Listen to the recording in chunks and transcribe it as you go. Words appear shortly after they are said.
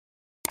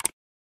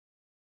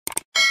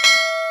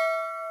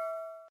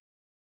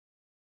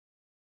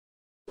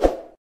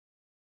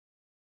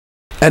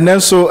And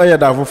then so I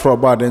had a for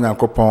about in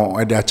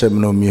Agyapong at the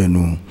Asamoah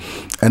mienu.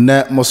 And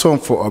then my son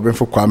for Oben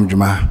for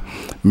Kwamjuma,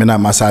 Mena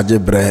massage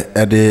bre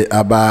at the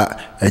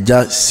Aba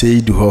Eja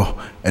Seiduho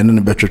and then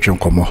the better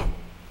Chonkomo.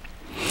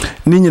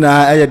 Nina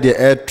I had the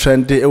air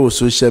trendy over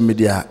social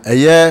media. A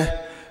year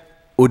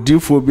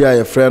Odiphobia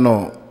a friend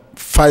of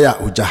Fire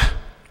Uja.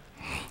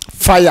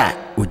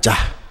 Fire Uja.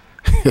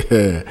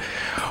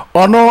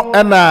 Ono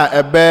ena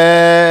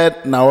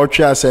ebe na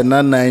watch ase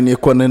na 9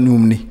 ekona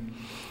numni.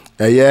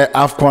 Eye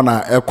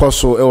afcona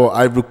ekoso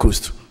e Ivory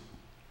Coast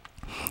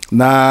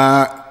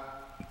na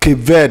Cape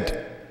Verde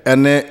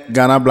ene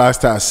Ghana Black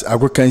Stars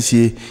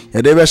agokansie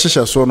ye de be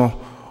hihye so no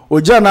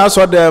oja na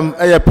aso dem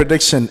eye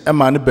prediction e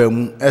ma ne ba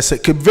mu ese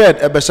Cape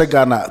Verde e be hye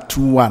Ghana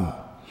 2-1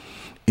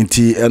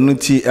 nti enu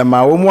ti e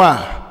ma wo mu a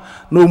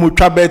na o mu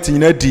twa bet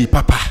nyina di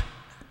papa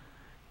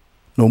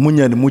na o mu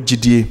nya ne mu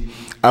gidie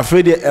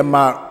afede e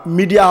ma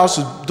media house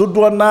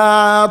dodo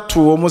na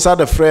to o mu sa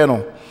de frɛ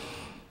no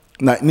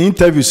na ni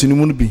interviews ni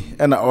mu bi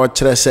e na o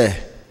kyerɛ sɛ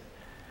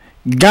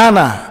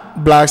Ghana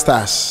Black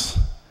Stars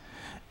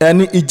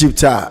any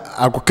Egypt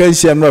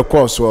akokansia no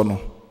course no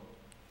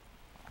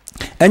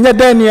enya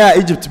dania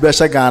Egypt be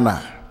hye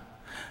Ghana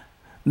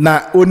na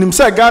onim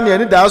sɛ Ghana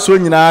ni da so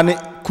nyina ne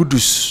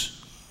Kudus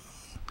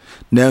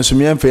na nso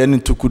miemfa ye ni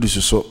to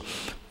Kudus so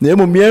na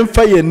emu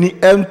miemfa ye ni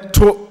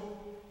ento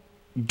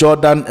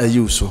Jordan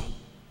ayu so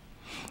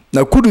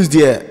na Kudus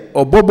de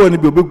obobo ni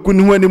be obeku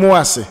ni ho ani mu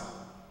ase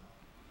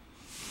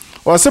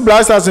o se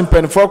Black Stars in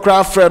pen for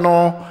craft friend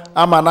no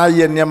ama na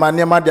ye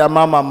niema de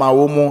ama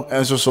wo mu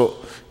enso so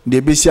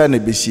de besia na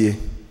besie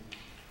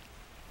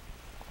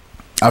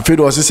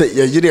afido o se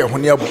ye yire ho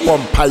ne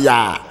bompa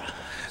ya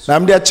na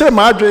me de kire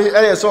ma adwe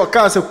eye se o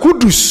ka se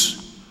Kudus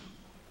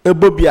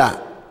ebobia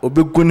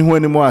obeku ni ho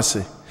ani mu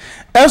ase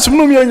enso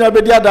no mi nya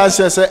be dia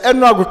danse se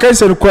eno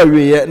agokanse no kwa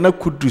wiye na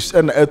Kudus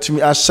na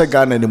atumi ahye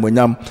Ghana ni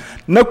monyam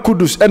na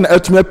Kudus na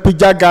atumi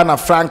apija Ghana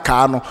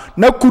franka no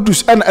na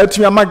Kudus na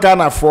atumi ama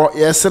Ghana for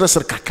ye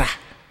seresere kakra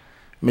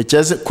me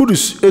chese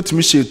Kudus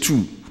atumi hye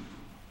 2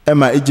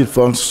 ema Egypt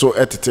for so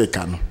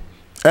eteteka no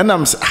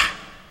enam se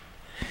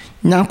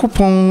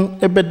Nyankopon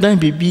ebedan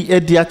bibi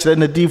edi a kire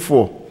na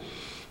difo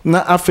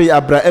na afei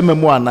abra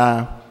emamu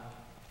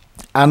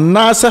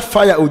ana se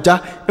fire oja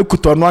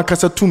ekuto no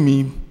akasa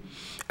tumi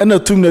ena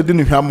tum na di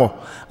no hwamo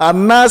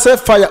ana se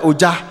fire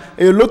oja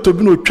e loto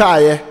bi no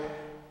twaaye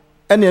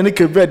ene ene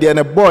Kevede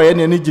ene boy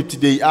ene ene Egypt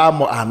dey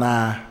amo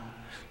ana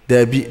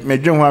da bi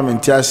medwen ho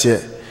amenti ase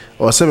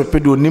o se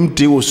mepede onim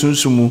de wo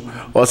sunsumu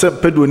o se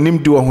mepede onim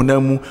de wo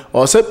honamu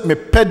o se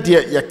mepede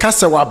ye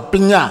kasa wa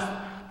benya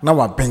na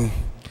wa ben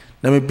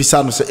na me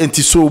bisa no se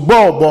enti so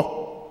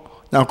bobo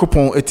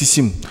Nyankopon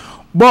etisim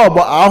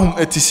bobo ahum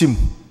etisim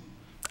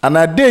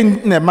ana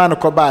den na man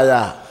ko ba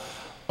ya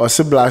o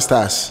se Black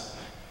Stars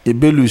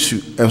ebelusu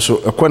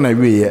enso ekona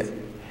wiye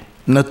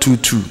na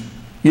 2-2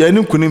 ye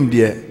ni kunim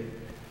de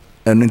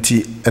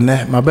enunti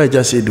ene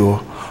mabaja se do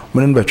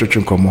mun be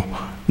twetwe komo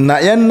na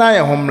ye na ye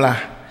homla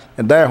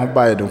e da ye ho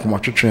ba ye de komo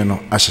twetwe no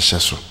ahyehye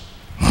so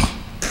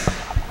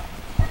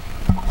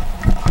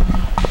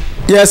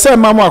ye se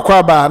mamu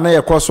akwa ba na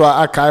ye koso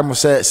akai mu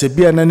se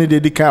bia na ne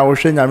dedika wo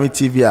hwe Nyame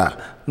TV a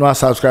no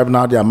subscribe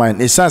now their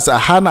mind essence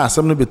aha na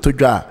asem no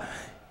betodwa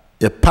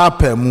ye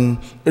papa mu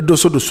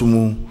edoso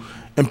mu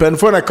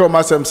empenfo na ka o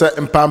masem se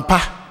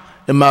mpampa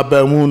e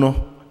maba mu no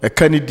e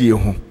kanidie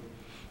ho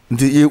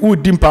nti ye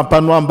udi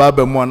mpampa no amba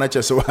ba mu na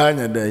kyese wa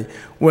anya dai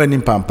wani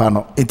mpampa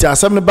no nti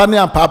asem ne ba ne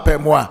ampapa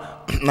mu a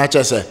na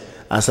kyese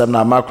asem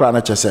na makra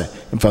na kyese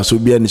mfa so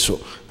bia ni so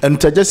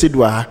entaje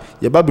sidwa ha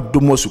ye ba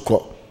bedomo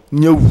suko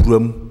nya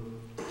wuram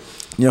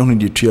nya hu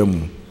di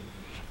tuamu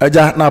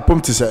aja na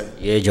pom ti se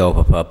ye ja o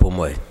papa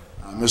pomoy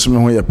meso me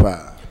ho ye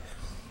pa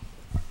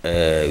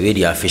we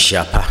di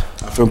official pa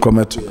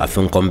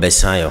afin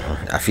kombesan yo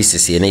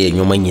afisese na ye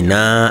nwoma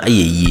nyina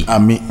ayeyi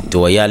ami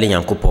to yale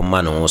Nyankopon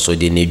ma no so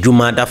de ne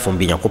dwuma da fon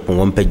bi Nyankopon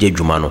won pagye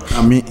dwuma no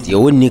ami ye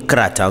woni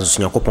krata so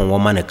Nyankopon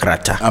won ma ne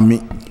krata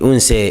ami won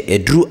se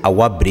edru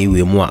awabre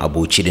we mu a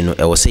abochiri no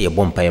e wo se ye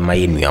bompa ye ma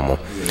ye nuamo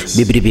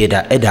bebribe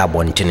da eda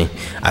abontene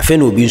afi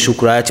na obi nso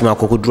kura atima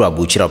kokodru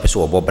abochiri opese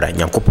wo bobra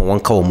Nyankopon won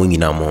ka wo mu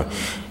nyina mo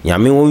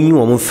nyame won yi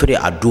wo mo fere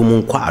adomu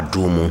nkwa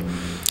adomu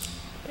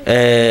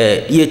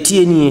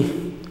yetie ni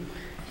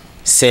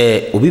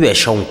se obi be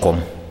hwonkom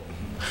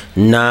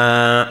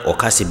na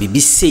okase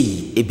bibi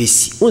sei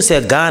ebesi won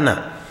se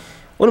Ghana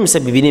wonum se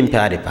bibi ni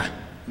mpade pa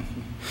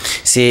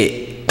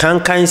se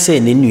kankan se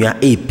ne nua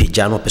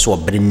epeja no pese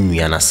obre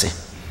nua na se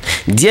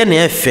die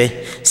na efe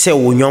se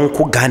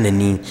wonyonko Ghana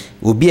ni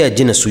obi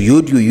agina so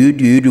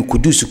yodu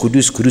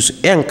Kudus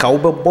enka wo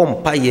be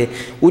bompa ye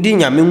wodi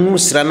Nyame hu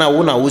sra na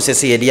wo na wo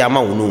se ye de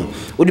ama wo no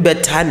wodi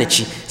beta na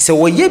chi se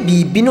wo ye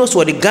bibi no so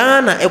wo de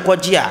Ghana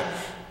ekwaji a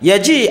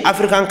yeji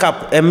African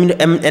Cup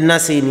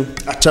enase ni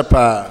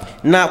achapa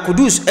na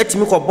Kudus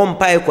etimi ko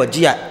bompa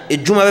ekwaji a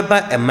edwuma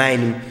beba eman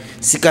ni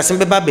sikasem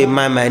beba be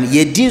man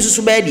ye din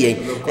susu be de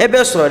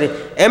ebe sorry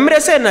emre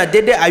se na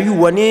dede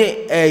ayu woni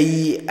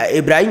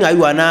Ibrahim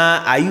ayu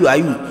ana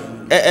ayu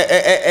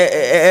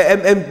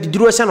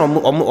duro se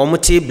no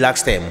omote Black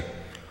Star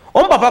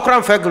on papa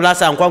kram fa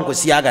glass an kwanko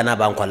si aga na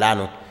ba nkwala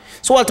no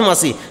so what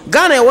must say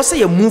Ghana was say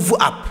you move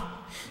up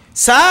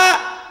sa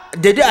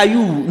dede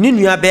ayu ni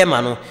nua be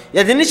ma no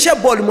ye de ni she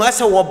ball mu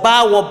asa wo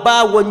ba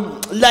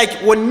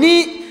like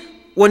woni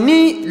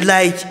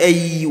like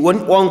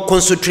one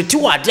concentrate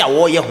wade a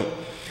wo ye ho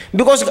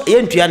because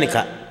ye ntua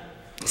nika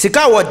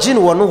sika wo gin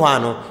wo no hwa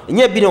no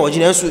nya bi na wo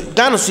gin enso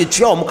Ghana so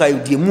etua o muka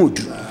die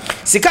mudu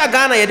sika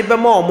Ghana ye de be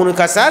ma o mu no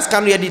ka sa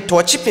sika no ye de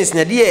to chippings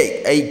na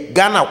de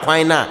Ghana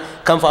kwan na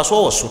kan fa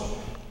so wo so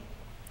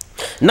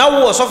na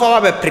wo so fa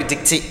wa be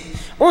predict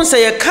on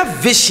say ye ka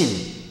vision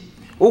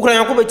ukura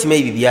yanko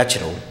betima bibi a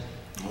kire wo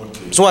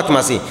so what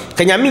must say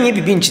kanyame nye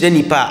bibi nchire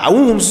nipa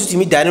awunhum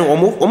sutimi dare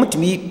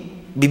omutimi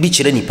bibi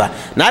kire nipa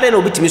na ade na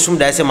obitimi sum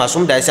dai se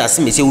masum dai se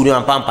asemese wuri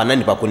ampampa na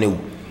nipa ko na wu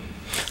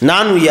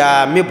nanu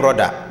ya me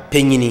brother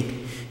penyini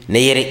na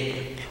yere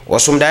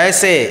osum dai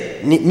se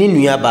ni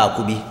nua ba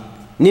ko bi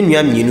ni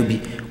nua mienu bi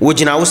wo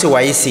gina wo se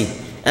waye se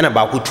ena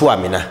ba ko tu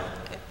amena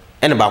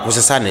ena ba ko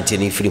sesa na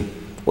teni firim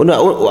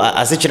ono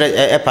ase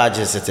kire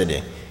page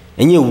setede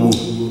enye wu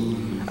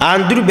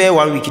andru be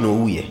 1 week no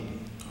wu ye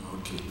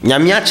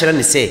nyame a kire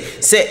ne se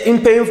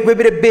impemf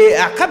bebrebe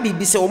aka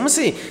bibi se omo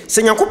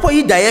se nyankopɔ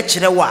yi da ye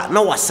kire wa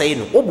na wasai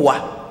no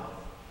oboa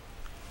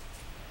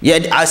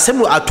ye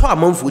asem ato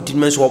amanfo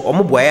tinmen so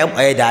omo boa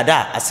ye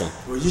dada asem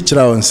yi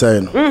kire won sai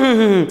no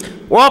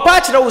wo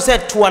pa kire wo se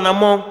to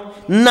anamo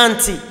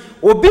nanti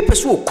obi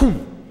pese okum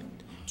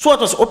so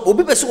to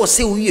obi pese wo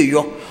se wo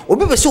yeyo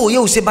obi pese wo ye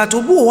wo se bat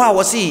obi wo ha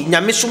wo se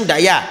nyame som da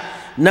ya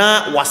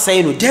na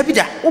wasai no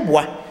dabida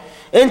oboa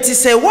enti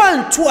se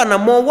wan to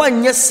anamo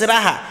wanye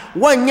sraha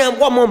wanya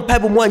wamo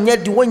mpabu mu anya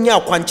di wanya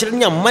akwankyere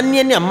nya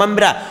manne ne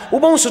amambra wo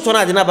bon so to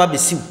na de na ba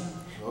besiw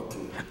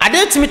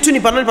ade timi tu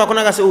ni panon pa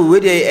kona ga se we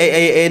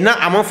de na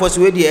amonfo se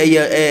we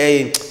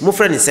de mo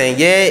friend sen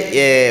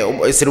ye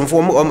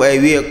sirumfo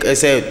we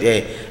se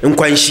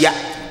nkwanhia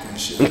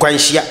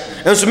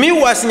enso mi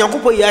wase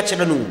nyankopɔ yi a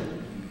kyere no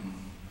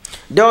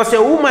de o se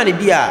woman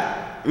bia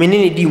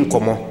menene di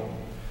nkomo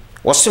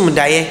wosum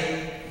daye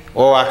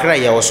o akra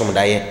ye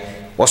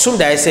wosum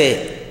daye se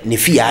ne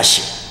fi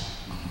ahye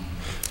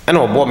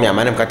ana obo me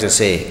amanem ka te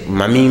se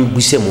mami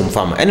buse mu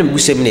mfam ana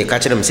buse me ne ka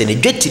kyerem se ne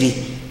dwetiri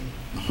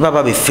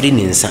baba be free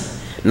ni nsa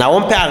na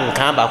won pe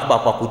anka ba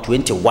ko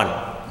 21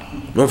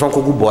 no mfam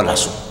ko gu bola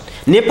so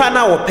nipa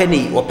na wo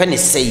pe ne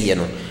seye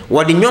no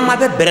wodi nyoma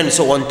be bere ne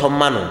se won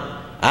tomma no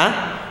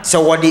se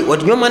wodi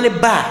nyoma ne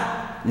ba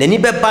na ni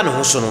be ba ne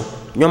ho so no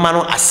nyoma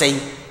no asai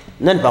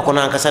na nipa ko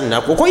na ankasa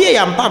na ko ye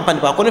ya mpampa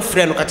nipa ko ne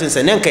frɛ no ka te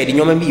se ne nka di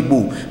nyoma bi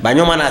ibu ba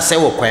nyoma na asai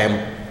wo kwam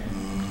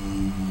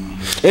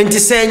enti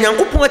se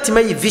nyankopon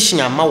atima yi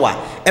vision amawa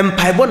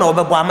empaibo na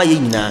obebo ama ye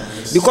nyina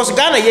because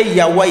Ghana ye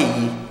yawa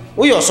yi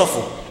wo yo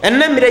sofo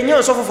enna mire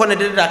nya sofo fo ne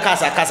de da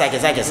kasa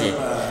kese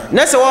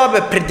na se wo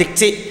be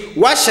predict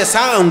wa hye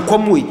sa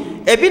ankom wi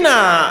ebi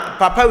na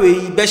papa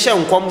we be hye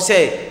ankom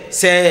se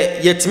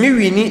yetimi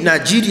wi ni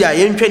Nigeria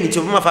ye ntwa ni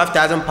tofuma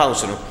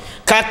 £5,000 no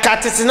ka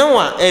tetene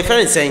wa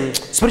friend saying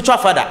spiritual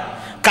father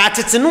ka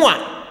tetene wa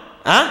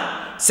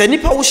se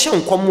nipa wo hye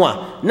ankom a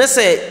na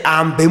se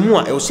ambamu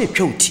a e wo se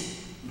twauti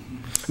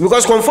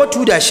because comfort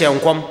to da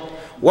shenkom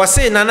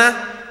wase nana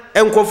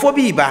enkofo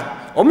bi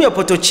ba omo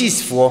yepoto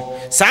cheese fo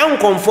sa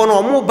nkomfo no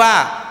omo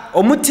ba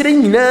omo tire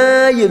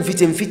nyina ye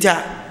mfita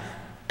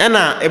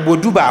ena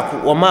ebodu ba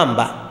ko o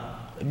mamba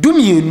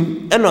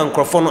dumienu ena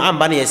nkrofo no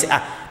amba na yesi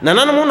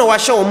nana no no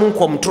wahye omo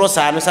nkom tro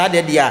sa no sa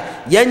de dia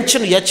ye nchi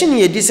no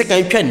ye di se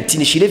kan twa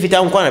ntini shire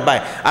fita nkwa na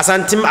ba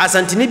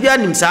asantini bia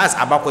nim sa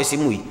abakwese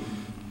mu yi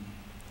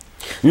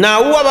na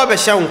wo aba be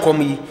hye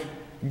nkom yi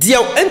dia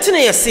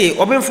entine yesi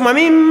obemfuma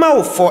me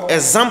ma for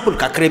example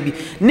kakrebi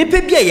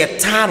nipa bia ye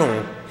tan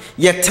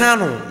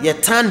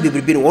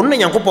bebrebe no wonna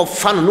nyankopɔ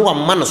fa no wa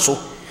ma no so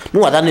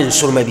no wada ne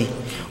nsoroma bi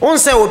on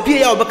say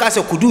opie ya obeka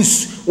se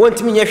Kudus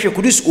wontimi nya hwe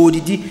Kudus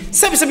odidi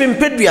sebe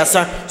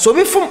mpeduasa so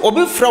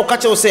obi fra o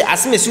kache o se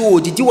asemesi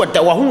odidi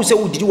wada wa hu se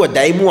odidi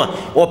wada mu a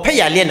opɛ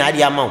yale na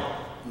ade ama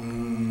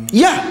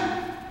ya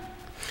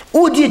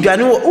odi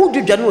dwane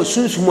o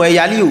sunsumu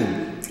yale o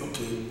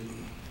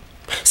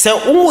se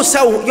wo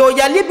sa yo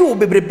yale bi wo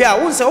bebrebe a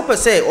wo se wo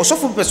pese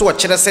osofo pese wo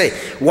kire se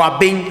wa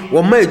ben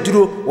wo ma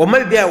eduro wo ma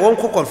bia won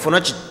kokon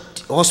na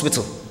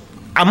hospital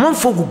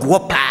amonfo gugu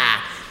pa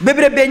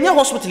bebrebe nya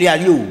hospital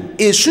yale o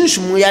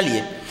esunsumu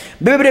yale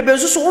bebrebe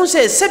so wo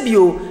se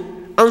sebio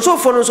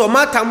ansofo no so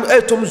matam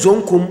etom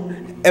zonkum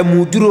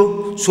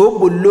emuduro so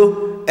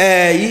bollo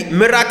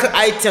miracle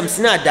items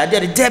na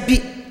dade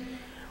debi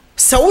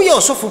se wo ye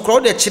osofo kro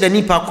de kire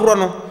nipa kro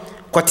no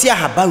kwate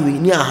ahabawe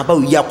ni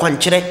ahabawe ya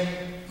kwankire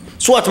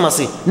so what must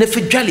say ne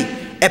fidwale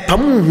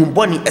epamu hu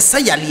boni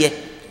esayale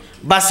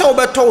ba se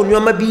obeto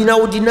onwama bi na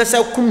wodi na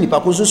sa kum nipa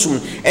ko susum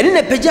ene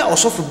na pagya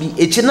osofo bi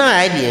echi na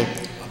aide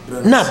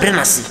na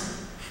brenasi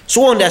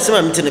so on the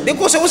same meeting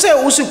because we say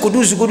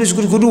Kudus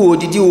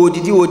odidi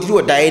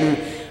o daen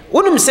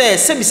wonum say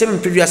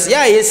sebi previous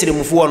ya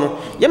yesiremufo no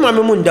ye ma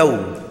me mu nda wo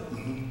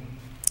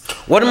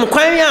wonum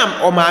kwan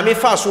ya o ma me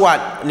fa so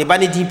a ne ba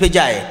ne din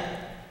pagyae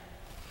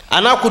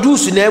ana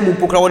Kudus na mu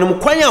pokra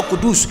wonum kwan ya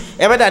Kudus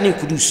e beda ne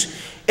Kudus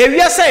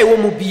ewia say wo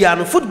mu bia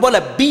no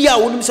footballer bia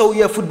wonim say wo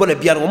ye footballer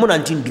bia no wo na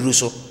ntin duru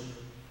so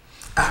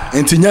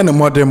enti nya ne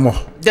modern mo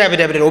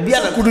debe obi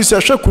ana Kudus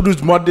ehwe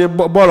Kudus modern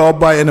ball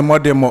oba ye ne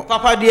modern mo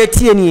papa de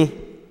tie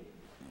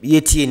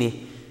ni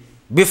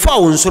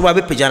before wo nsoro ba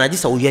be pejana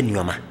gisa wo ye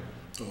nuoma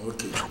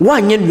okay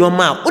wanye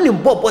nuoma oni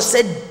bobo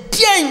se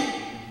dien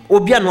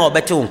obi ana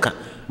obete wonka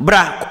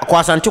bra kwa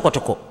asante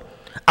kotoko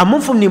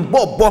amomfom ni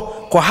bobo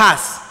ko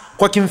has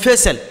ko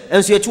kimfesel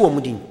enso yeti wo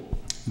mudin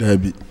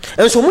dabi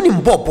enso mu ni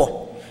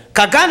bobo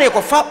kagana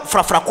ko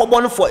frafra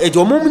kobon for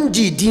ejomum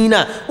ngi din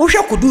na wo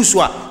hwe Kudus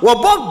a wo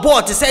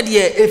bobo te said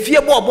ye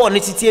efie bobo ne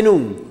titie no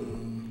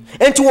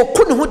enti wo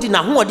kunu ho di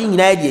na ho odi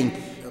nyina ye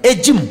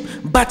ejim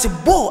but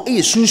bo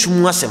e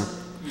sunsun asem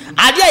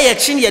ade a ye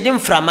kyin ye de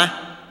mframa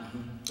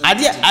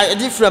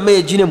ade frama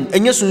ye ginam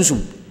enye sunsun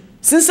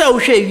sinsa wo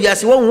hwe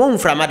wiase wo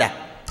mframa da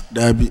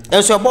dabi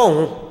enso bo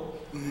ho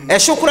e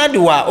shukura de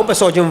wa wo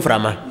pese oje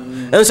mframa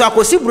enso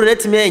akosi buru na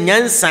time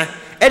nyansa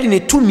e de ne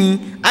tumi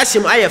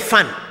ahyem aye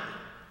fan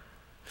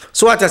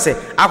so what I say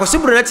akosi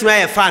buru na time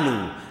aye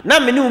fan na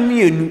me ne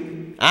umienu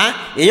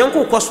ye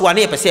yonko koso na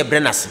ye pese e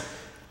brenase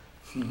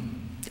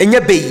enye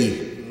beye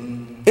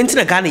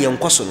entina Ghana ye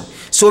nkoso no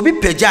so obi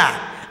peja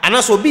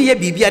ana so obi ye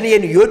bibia na ye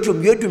no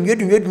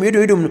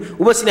yodum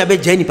wo si na be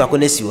jani pa ko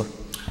na siwo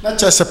na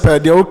chese pe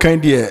de o kan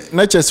de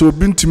na chese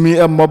obi ntumi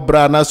e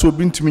mobra na so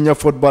obi ntumi nya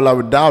footballer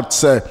without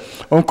say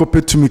onko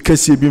petumi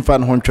kase bi mfa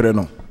no ho ntwere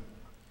no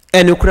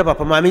ene kura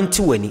papa ma me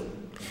nti wani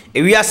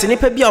ewi ase ne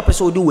pa bia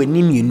opese odi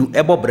wani mienu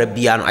e bobra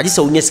bia no age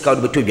se wonya sika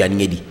odi beto aduane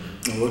ngedi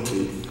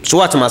okay so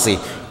what ma say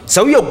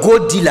so we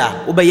go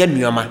dealer wo be ya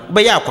nuama wo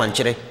be ya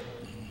akwankyere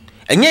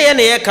enye ye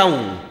ne ye kan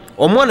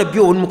omo na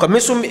bia onum ko me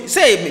so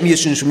say me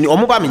yesunsum ni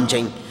omo ba me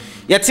nchen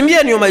yatimi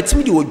ye nuama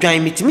yatimi di odwan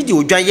mitimi di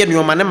odwan ye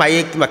nuama na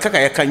maye makaka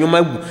ye kan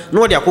nuama gu na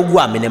wo de akogu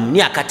amenam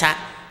ni akata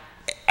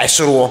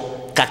esoro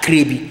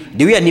kakrebi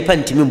de we nipa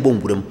ntimi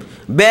mbomburam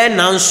be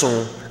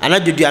nanso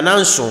anadodu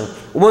ananso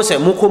wo say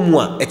mokomu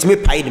a etimi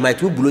pai de ma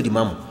etimi bulo di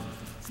mamu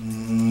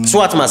so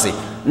what ma say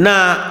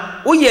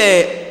na wo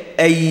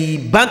ye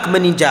bank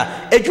manager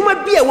adwuma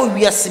bia wo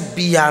wiase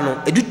bia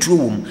no eduturo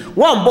wom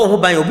wo mbon ho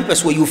ban obi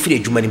pese wo ye ofire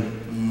adwuma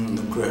nim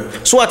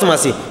so what ma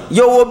say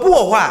ye obi wo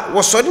ho a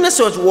wo sori na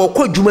se wo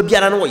kɔ adwuma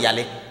bia na wo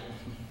yale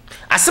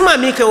asema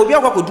America obi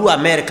akwakodu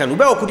American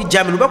obi akwakodu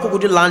Germany obi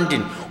akwakodu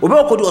London obi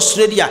akwakodu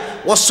Australia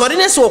wo sori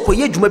na se wo kɔ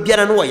ye adwuma bia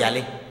na wo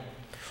yale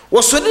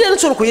wo sori na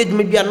se wo kɔ ye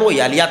adwuma bia na wo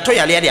yale ya to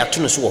yale ya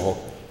to no so wo ho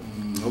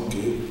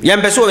okay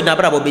yembe so na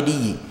bra bo bedi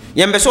yi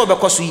yembe so be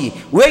koso yi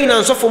we nyina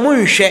nsofo mu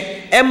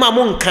nhwe e ma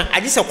mu nka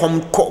agise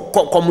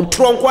kom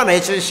tronko na ye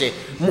kyerehye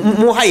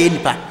mu ha ye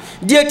nipa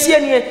die tie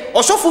nie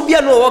osofo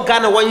bia no wo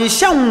Ghana wo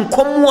nhye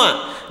nkom a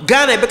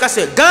Ghana be ka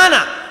se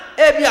Ghana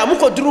e bia mu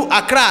koduru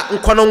Accra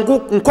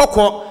nkonongu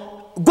nkoko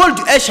gold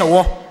e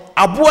hyewo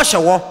abo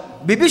hyewo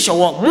bibi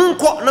hyewo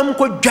munko na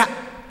munko dwa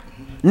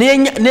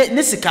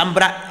ne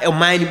sikambra e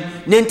man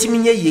ne ntimi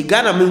nye yi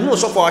Ghana me hu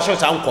osofo wa hye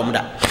sa nkom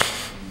da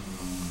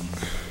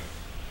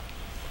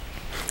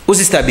o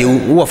sister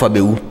bewu wo fa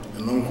bewu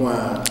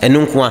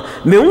enunko a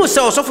me hu se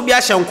osofo bi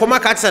ahye nkom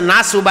aka tse na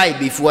aso ba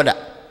ibefu oda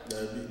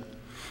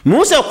me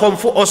hu se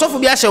komfo osofo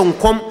bi ahye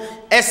nkom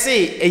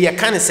ese eye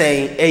kan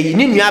sen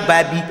ni nua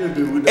ba bi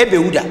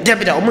ebewu da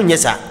debida o munye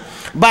sa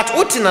but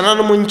otina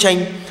nanom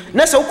nchen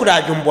na se okura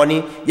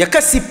adwombone ye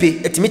ka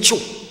sipe etimi chiw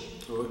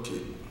okay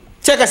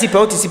cheka sipe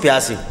oti sipe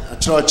ase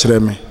a kire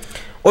me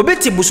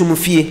obeti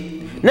busumfie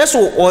na so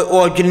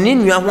odwene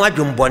nua ho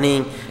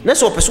adwombone na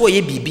so opese wo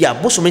ye bibia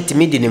bosom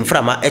etimi de ne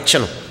mframa eche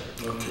no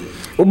okay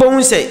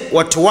obahun se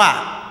wotoa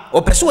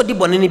opese wo di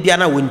bone ne bia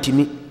na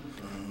wontimi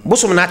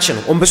bosom na ache no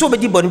opese wo be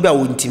di bone bia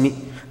wontimi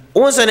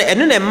wonse ne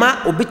eno na ma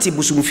obeti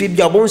busumfie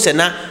bia obahun se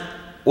na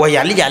wo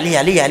yale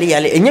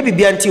enya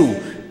bibia nti o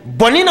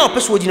bone na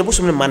opese wo di ne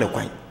bosom ne ma ne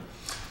kwan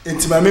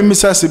intima me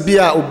misa se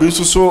bia obi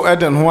soso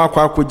eden ho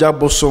akwakoja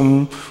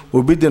bosom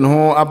obi den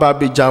ho aba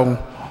bejawo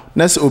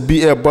ness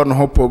obi e born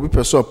ho po obi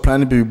person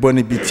plan be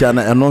born bitia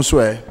na eno so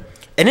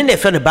ene na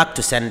friend back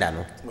to sender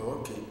no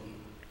okay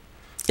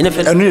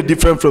ene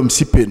different from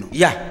sipe no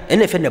yeah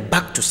ene friend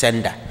back to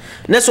sender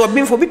ness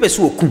obi mfo bi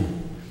person okun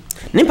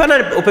nimpa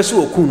na opese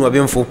okun no obi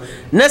mfo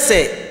ness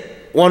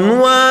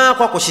wono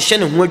akwa hyehyɛ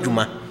ne ho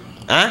adwuma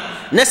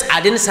ness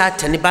ade ne sa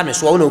tane ba ne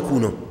so wono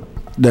okun no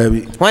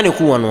dabi wane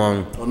ku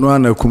wono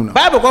ana kum no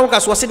bible kwa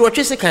so se de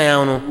wotwe sekan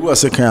ya no wo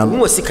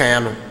sekan ya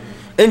no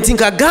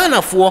entinka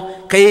Ghana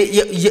fo ka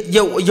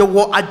ye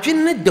wo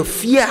adwene da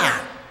fia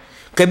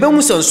ka be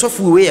hu se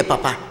nsofo we ye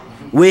papa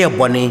we ye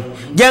bone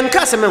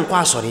yanka se men kwa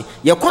asori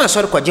ye kwa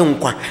asori kwaje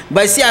nkwa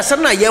ba si asar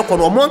na ye kwa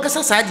no mo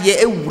nkasa sa de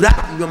ye ewura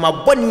yoma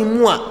bone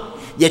mu a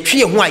ye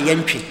twe ho a ye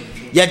ntwe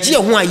ye je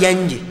ho a ye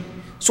nje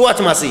so what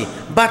ma say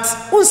but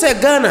unse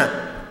Ghana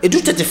edu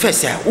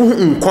 31st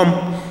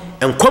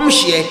a nkom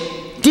hye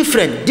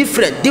different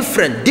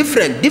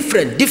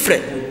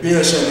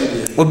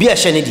obi a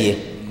shane die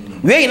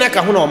we ina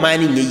ka ho na o man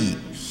nye yi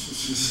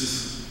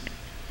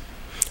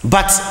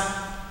but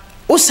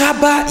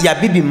osaba ya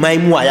bibi man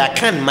mu a ya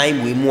kan man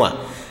mu a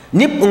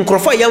ni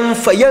nkrofo ya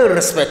mfa ya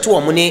respect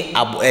wo mo ne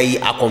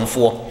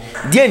akomfo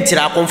die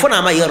ntira akonfo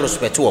na ma ye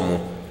respect wo mo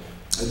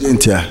die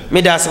ntia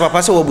me da se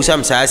papa se wo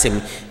busam sa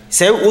asem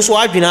se wo so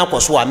adwena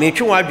akoso a me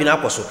twe wo adwena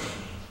akoso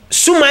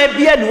suman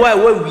bia ni wa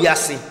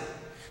wiase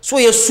so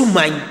ye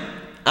suman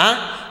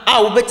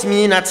a wo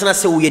betimi na tena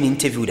se wo ye ni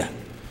interview da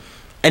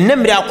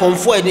ennemre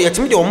akonfo ye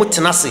timi de wo mo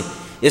tena se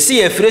ye se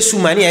ye fere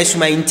suman ye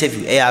suman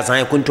interview e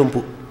azan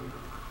kontompo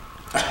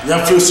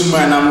ya fere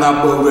suman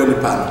na bo we ni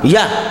pa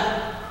ya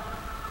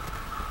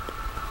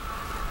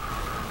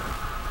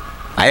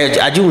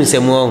aji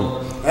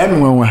unsemo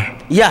emwanwa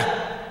ya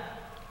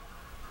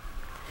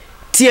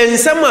tie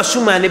nsem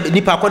asuma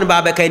nipa ko ne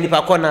ba beka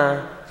nipa ko na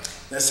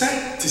say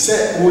ti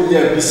say wo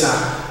ye bisa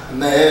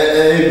na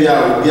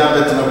bia obi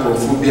abetena ko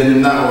fu bia ni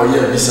na o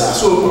ye bisa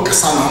so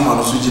kasa na ma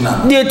no so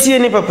gina die tie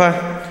ni papa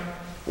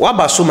wa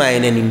ba suma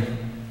enanim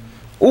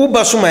wo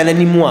ba suma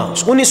enanim a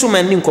so ni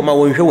suma ni nkoma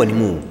wo hwe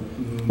wanimu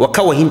wo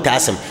ka wo hinta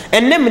asem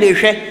ennem ne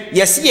hwe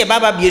yesi ye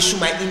baba bia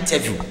suma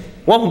interview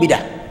wo hu bi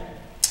da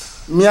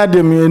me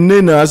adem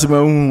ene na asema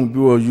hu bi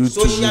wo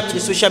YouTube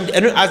social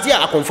media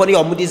azia akonfo ne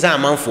omudi za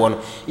amanfo no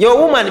ye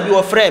woman bi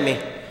wo frɛ me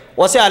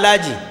wo se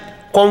alaji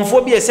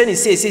konfo bi ese ni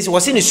sei wo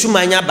se ni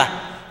sumanya ba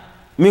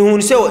me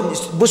hu se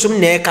busum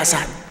na ekasa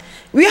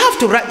we have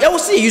to ya wo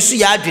se yusu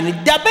ya adwene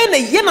da be na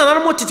ye na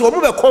nanom tete wo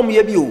mo be kom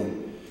ye bi o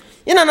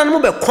ye na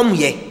nanom be kom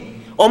ye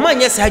o ma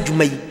nya sa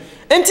adwuma yi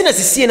enti na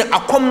sisie na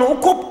akom no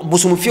ukop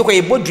busum fie ko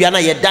ye bodua na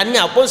ye dane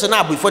a bonso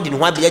na abofo di ne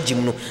ho abia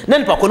gim no na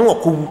nipa ko no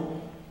wakowu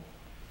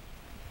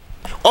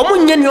omo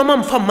nye nyoma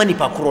mfa mani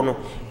pakoro no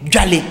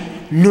dwale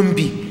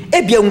numbi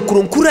ebia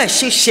nkuronkuru a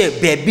hyehye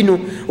baabi no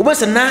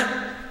obese na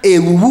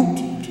ewuwu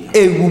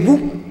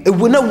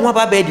na ho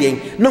ba be de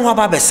na ho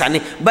ba be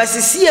sane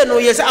basisie no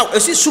yes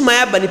esi suman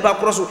aba ni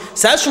pakoro so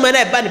sa suman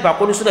na eba ni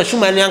pakoro so na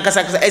suman ni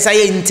ankasa kasa esa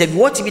ye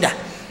interview what bi da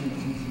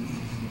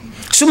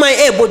suman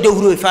e bo de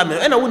huru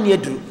family na woni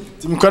aduru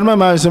tim kwanma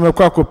ma se me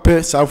kwa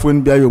kope safo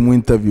ni bia yo mu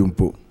interview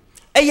mpo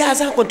ya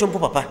za kontompo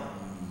papa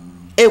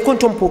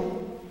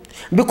kontompo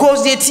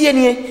because they tie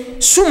nie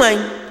suman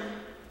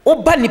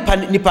oba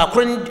nipa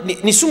kro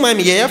ni suman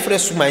me ye frɛ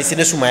suman se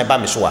ne suman ba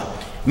me so a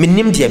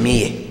menim de me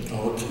ye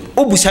okay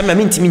obusa me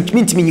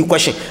mintimi nyi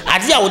question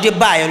ade a wo de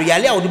ba ye no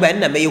yale a wo de ba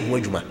na me ye hu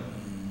adwuma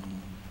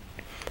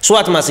so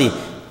what must say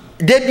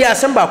de bia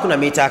asem ba ko na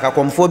me ta aka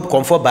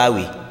comfort ba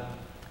we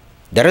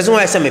the reason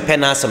why I say me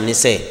pen asem ni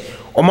say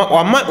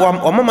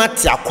oma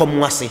mate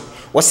akom ase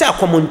wo say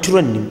akom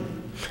nturo nim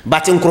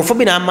but nkrofo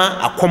bi na ama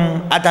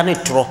akom adane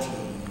tro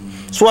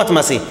so what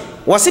must say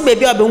wasi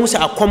baby abehu se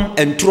akom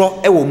entro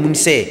e wo mun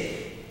se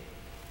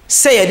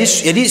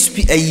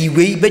yedi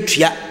ayiwe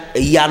betwa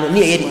ya no ne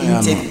yedi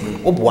interview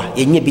oboa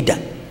yenye bida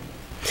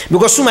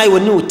because suma you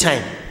no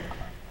time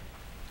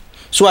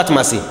so what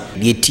must say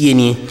ye tie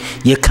ni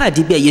ye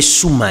card bi ye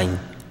suman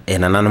e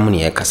nananom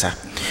ne ye kasa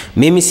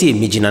memi se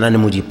meji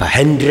nananom di pa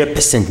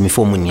 100% me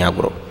for mun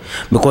agro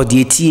because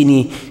ye tie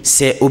ni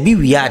se obi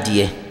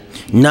wiade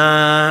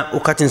na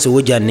okatin se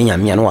woja ne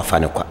nyame na wafa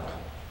ne kwa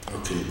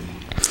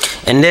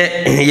ende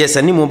yes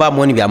ani mo ba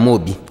mo ni bia mo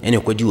obi ene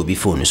kwadi obi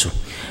phone so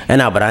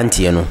ena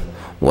abrante no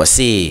wo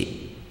se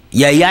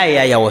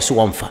ya wo so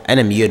wonfa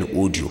ena me ye no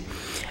audio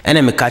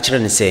ena me ka kire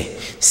ne se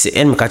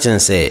ena me ka kire ne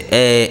se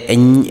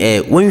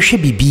wonhwe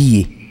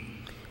bibiye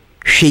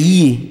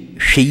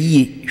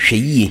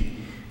hweyie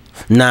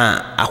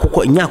na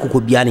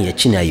akokɔ bia na ye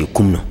chi na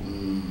yekum no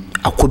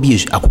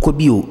akokɔ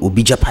bi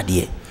obi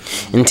japade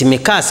nti me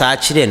ka sa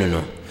kire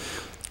no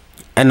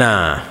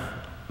ena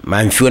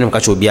man fiona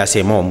mkacho bia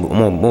se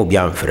mo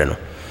bia mfere no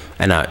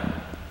ana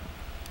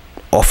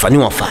ofani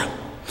ofa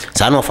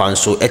sa no ofa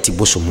nso eti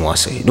bosom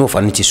wase no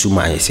ofa nti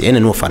suma yese ene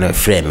no ofa na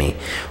frɛ me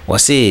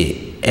wase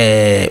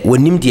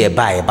wonim de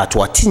bae but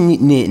what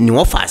ni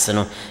ofa ase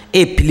no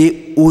e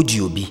play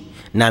audio bi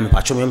na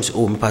mpacho me se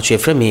o mpacho e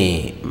frɛ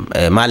me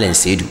malen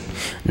sedu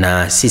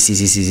na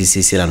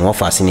si na no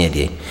ofa ase ne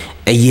de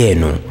eye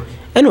no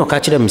ene o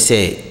ka kire me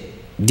se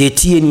de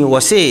tie ni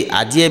wase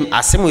ade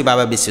asem we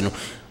baba besi no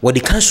what the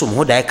council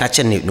mo da ka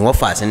che ne wo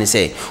fa ase ne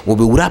say wo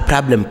be wura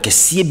problem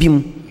kese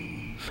bim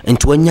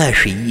enti wanya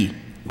hweyie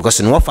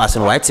because no fa ase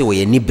no white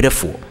we ni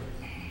brefo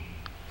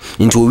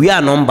enti wo wi a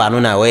number no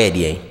na we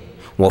de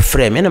wo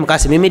frɛ me na mka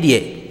se me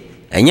de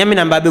enya me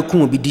namba be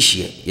kun obi di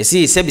hie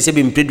yesi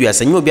sebi mpredu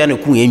asa nya obi an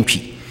kun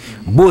entwi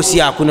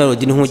bosi akuna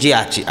odi ne ho je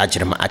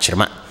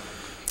akyerema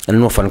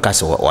no fa nka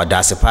se wo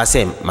da se pa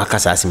se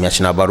makasa ase me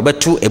achina baro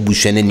betu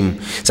ebuhwe nanim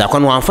sa kwa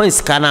no anfa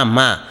sika na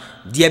ma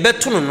de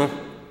betu no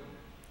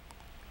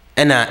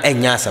ena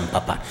enya asam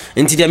papa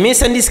nti de me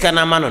send this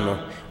kana ma no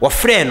wo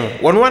frɛ no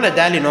won wana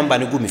dali number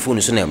no go mi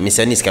phone so na me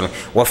send this kana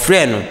wo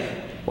frɛ no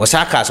wo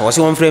saka so wo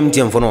se won frɛ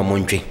mti mfo no mo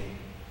ntwe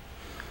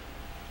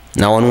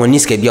na won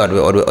niska bia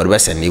odbe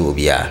send wo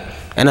bia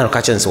ena no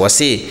ka chen so wo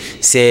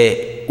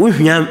se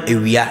wohua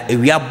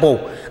ewia bo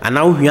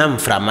ana wohua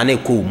mframa na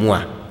ekɔ mu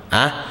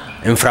a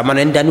mframa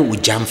na nda no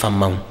ujam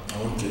famam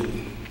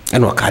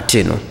ena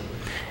wakati no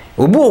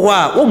obu ho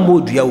a wo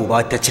modua wo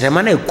ba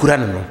takyerema na ekura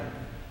no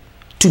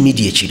to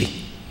media chiri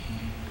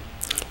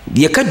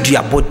ye ka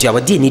duabo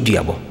de ni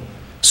duabo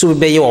so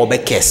be ye wo be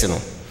kese no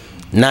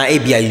na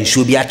ebia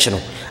nsuo bi ache no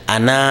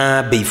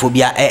ana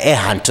beifobia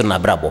hanto na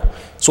brabo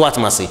so what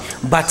must say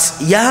but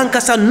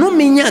yankasa no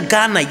menya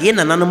Ghana ye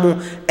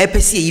nananum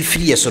epese yi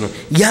free so no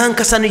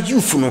yankasa no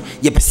youth no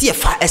ye pese ye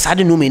fa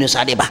esade no me no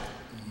sade ba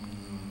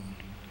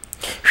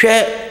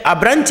hwe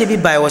abrante bi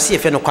bai wose ye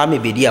fe no kwame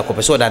bedi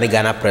akopese oda ne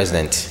Ghana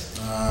president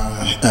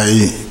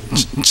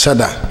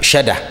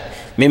shada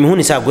me hu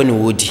ni sa agoni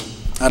wodi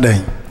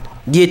adan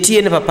die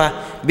tie ne papa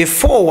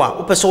before wa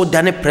upese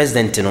oda ne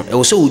president no e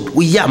wo se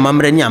wo ya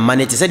amamre ni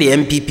amane te se de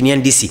MPP ni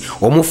NDC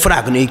o mo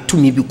flag no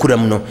etumi bi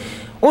kuram no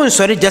on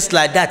sorry just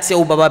like that say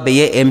Obaba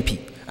be MP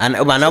and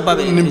Obaba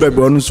ni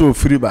bebe onu so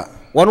free ba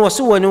one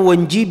was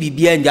one GB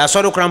bia nja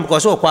sorry kram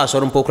because o kwa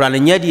sorry mpokra na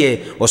nya de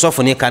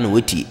osofo ne ka na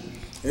weti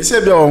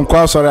ese bia on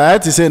kwa sorry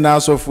ati say na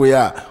asofo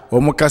ya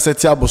o mo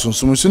kaseti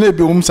abosonsum so na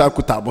bi o msa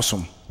kuta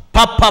abosom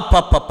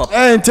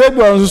papa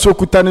ntebu on so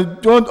kuta ni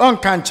on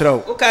kan kire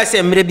o ka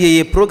say mre bia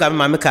ye program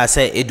ma me ka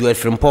say Edward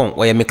Frimpong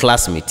wo ye me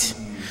classmate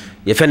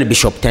ye fe no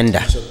Bishop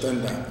Tender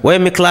wo ye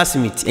me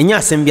classmate enya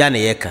asem bia na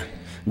ye ka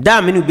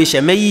da me no be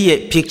she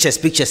mayi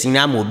pictures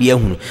ina ma obi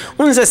ahunu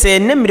unse se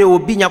nemre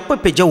obi nya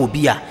pepeja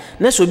obi a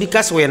na so obi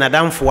kase we na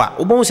damfo a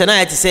obon se na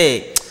ya ti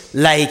say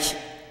like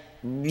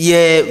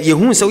ye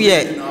hu se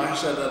ye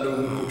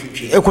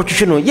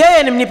ekotwetwe no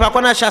ye nem nipa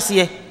kona hyase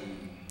ye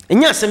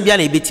enya asem bia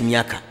na ebetimi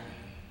aka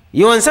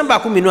ye wonsem ba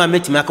ko minu a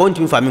metimi aka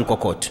ontimi fa me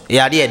nkokot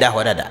ya de da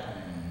hodada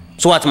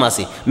so what must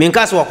say me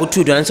nkase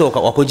wakotu do na se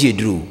wakoji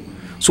eduru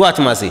so what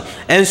must say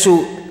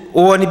enso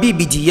woni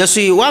bibidi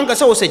yeso wanga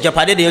se wo se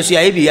japade de yeso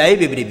ya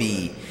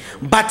bebrebe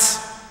but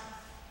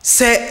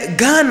se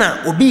Ghana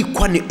obi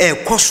kwani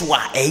koso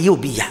a ye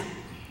obi ya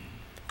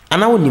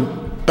ana wonim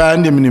pa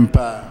ndim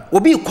pa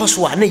obi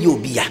koso a na ye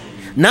obi ya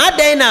na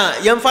adan na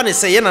yemfa ne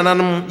se ye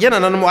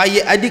nananum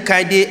aye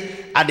adikan de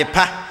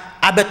adepa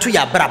abeto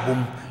ya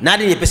brabom na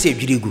ade ne pese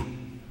adwiregu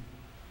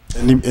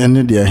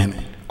eni de ahene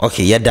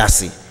okay ye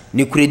dase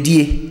ne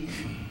kuredie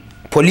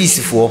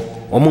police fo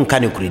omo nka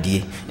ne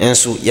kuredie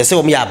enso yese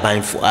omo ya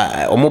abanfo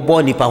omo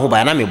bo nipa ho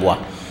ba na meboa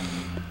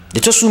de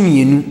to so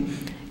mienu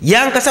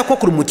yankasa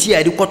kokrumuti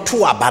ya de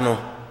koto aba no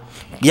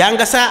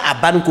yankasa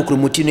aba no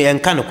kokrumuti no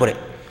enka ne kore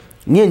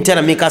ni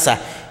ntera me kasa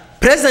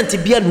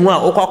president bia no a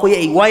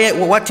okwakoye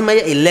watima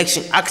ye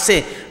election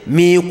akse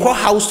me ko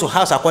house to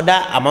house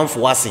akoda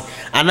amanfo wase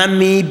ana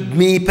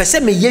me pese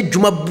me ye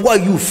dwuma boa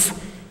youth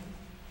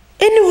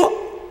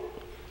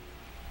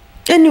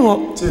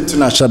anyho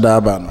tintina shada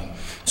aba no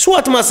so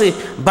what must say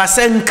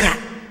basenka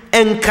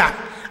enka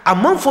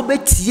amanfo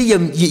betie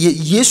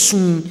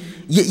yesu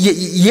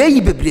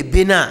ye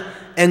bebrebe na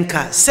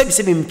enka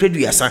sebi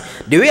mpreduasa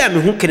the way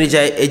am hu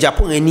keneja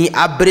Agyapong ani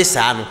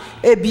abresa no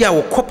e bia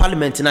wo ko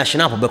parliament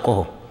national pobeko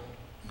ho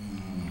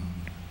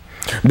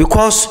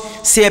because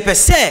say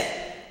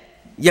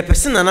ye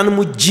pese nananu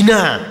mu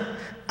gina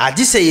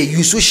agi say ye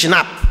yusu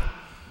shinap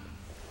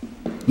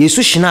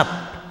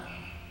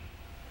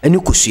eni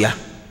kosua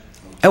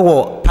e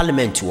wo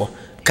parliament wo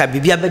ka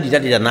bibia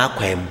badida na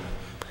akwam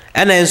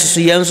ena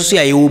ensusu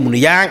ya ye wo mu no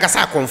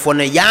yankasa konfo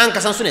no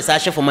yankasa so ne sa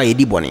hye foma ye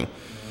di bone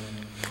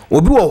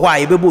obi wo ho a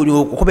ye bebo ni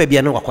ko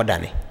bibia no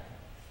wakodane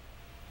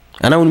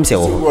ana wonim se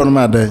wo wonu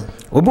ma dai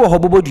obi wo ho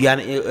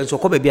bobodua enso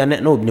ko bibia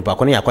na obi ni pa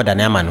ko ne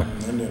yakodane ama no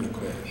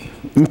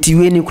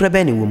ntiwe ni kura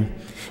be ni wom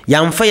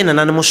yamfa ye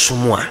nananum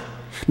somo a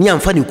ni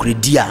yamfa ni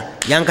kuredi a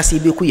yankasa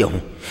ibe ku ye ho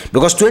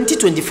because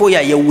 2024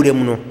 ya ye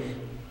wurem no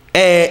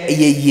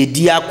ye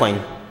di akwan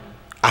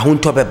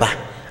ahonto beba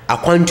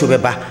akwanto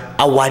beba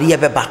aware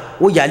beba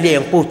wo yale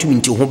enko otumi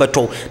nti ho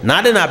beto na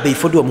ade na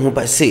abeifo de ho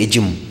ba se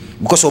ejim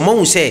because o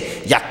mahu se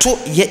yato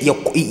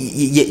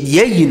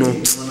ye yi no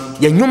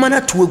ya nyoma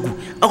na to egu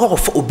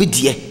akokofo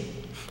obedie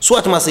so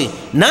atama se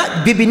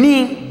na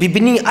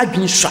bibini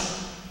adwinsa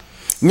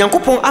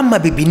nyankopon ama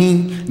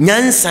bibini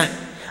nyansa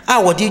a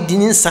wodi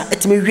dininsa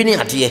etime hwene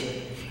ade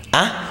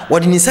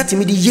wodi ninsa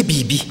timi de ye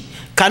bibi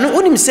kanu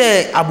onim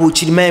se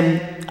abochirimam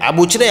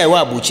abochire ya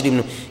wa abochirim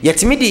no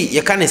yetimi de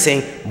ye kan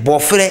sen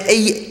bofre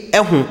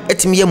ehu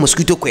etimi ye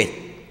mosquito kwe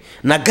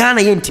na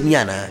Ghana ye ntimi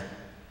ana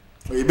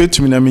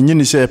ebetimi na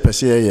menyini se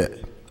pese ye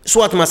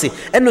so atma se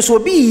eno so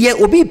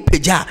obi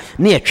peja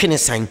na ye twene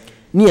san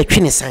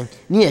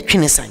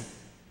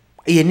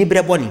ye ni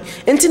breboni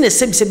enti na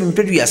sebi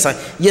mpedu yasa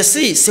ye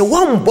se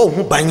wambo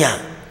ho banya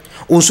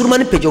onsuruma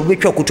ne peja obi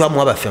twa kotu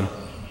amu abafem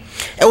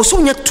wo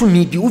so nya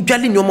tumi bi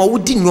udwale nyoma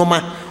wodi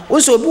nyoma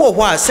onso obi wo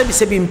ho a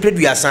sebi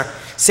mpedu yasa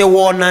se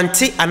wo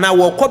nante ana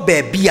wo kɔ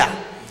baabi a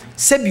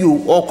sebi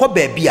o kɔ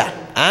baabi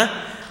a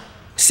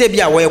sebi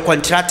a wo ye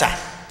contractor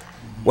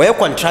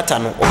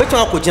no obeto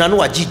akogina no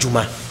wagi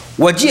djuma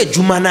wagi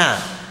adwuma na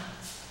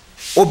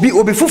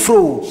obi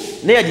foforo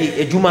na ye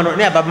di adwuma no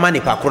na ababa ne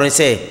pa koro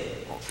se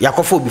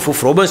yakofo obi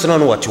foforo obenso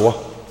no wotewo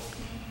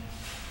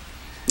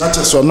na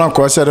cheso no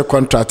ko se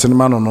contract no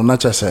ma no na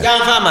chese ya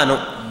fa ma no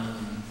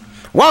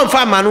wan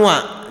fa ma no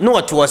a no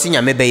wotewo se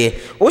nyame beye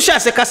wo sha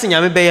se kase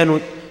nyame beye no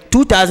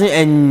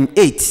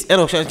 2008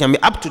 and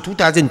up to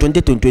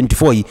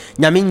 2020-2024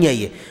 nyame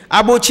nyeye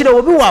abochire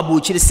obi wa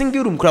abochire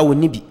single room kra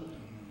woni bi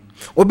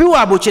obi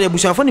wa abochire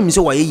busuafo ni mi se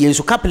waye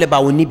yenso couple ba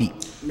woni bi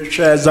me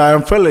share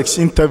Zion Felix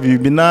interview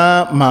bi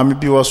na maame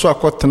bi wo so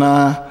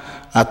akotena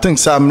I think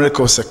say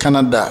America or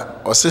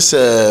Canada or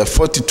say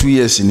 42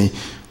 years ni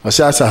or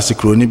say asase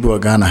kroni bi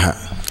Ghana ha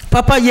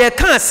papa ye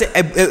kan se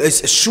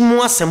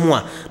sumu asemu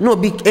a na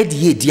obi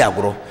edi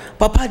agoro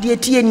papa de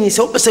tie ni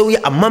se opese we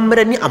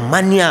amamre ni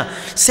amania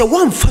se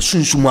wamfa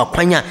sunsumu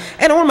akwanya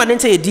e na won ma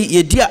nte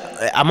yedi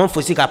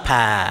amanfo sika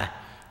pa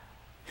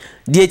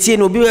de tie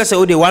no obi we se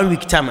o de 1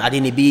 week time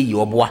ade ne bi yi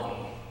oboa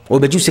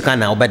obeju sika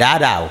na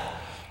obedada o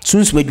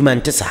sunsumu adwuma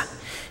ntesa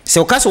se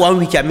o ka se 1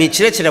 week a me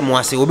kire mo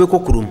ase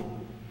obekokurum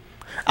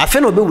afa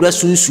na obewura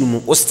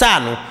sunsumu o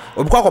star no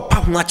obekwa ko pa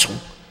ho achew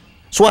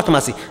so what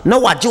must na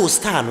waje o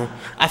star no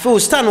afa o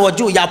star no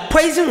waje ya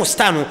poison o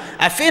star no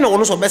afa na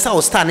ono so besa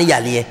o star no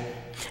yale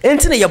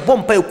enti na ye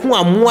bompa eku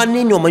amoa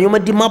ne ne omanyoma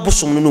di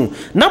mabosom no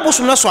na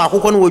bosom na so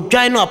akokọ no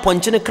odwan no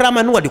aponche ne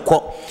krama no wade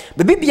kọ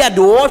bebia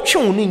de o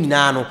twe no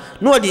nyina no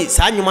na wade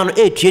saa nyoma no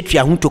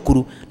etuatua ho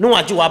tokuru na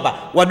waje waba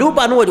wade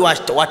uba no wade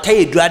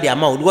wataye dura de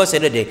ama wo se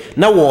de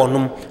na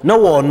wonum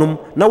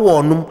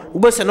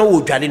wo se na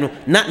wo dwale no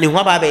na ne ho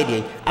aba ba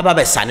de aba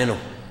ba sane no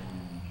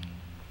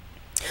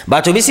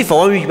but obisi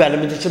for 1 week ba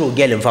lemete chiro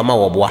girl mfama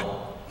wo boa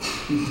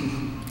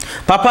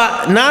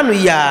papa nanu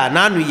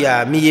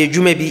ya mi ye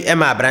dwuma bi e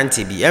ma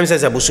abrante bi em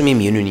sese bosumi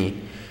mienu ni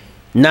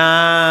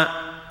na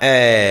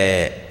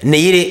ne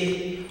yire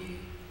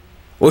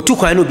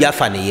otukwan no bi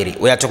afa ne yire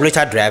o ya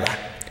chocolate driver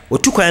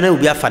otukwan no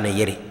bi afa ne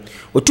yire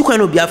otukwan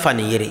no bi afa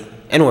ne yire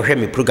ene wo hwe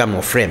me program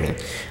no frame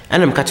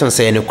ana m ka chen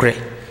se ne kure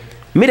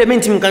me de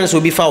mentim kan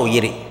so bi fa o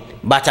yire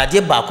but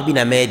ade ba ko bi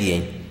na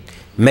medien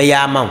me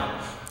ya ma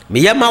me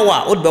ya ma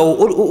wa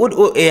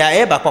o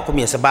e ba kwa ko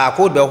mi se ba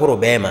ko be horo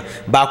be ma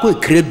ba ko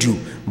kredu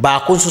ba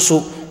ko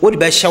nsoso wo de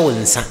be hye wo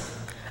nsa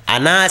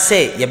ana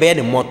se ye be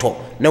ne moto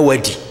na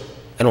wadi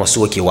ene wo se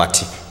oke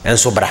wati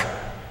enso bra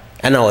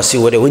ana wo se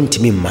wo de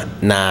wontimi ma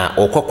na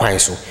okokwan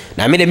so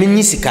na me de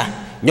menyi sika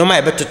nyoma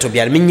e betoto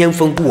bia me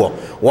nyamfa nku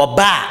wo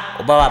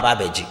ba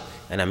baji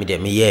ana me de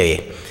me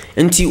ye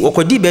nti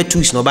okodi be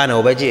tools no ba na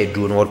wo ba je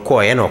edu no wo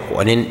ko ye no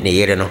one ne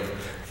yere no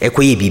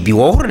ekoye bibi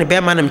wo horo ne be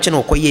ma na mche na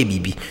okoye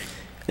bibi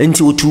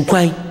nti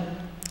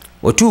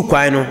otu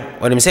kwan no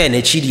onim say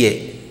na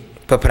chidie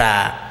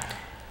papra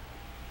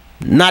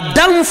na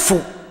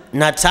damfu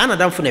na tsana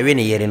damfu na we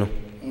ne yere no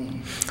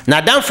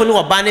na damfu no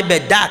oba ne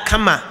beda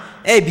kama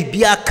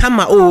bibia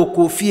kama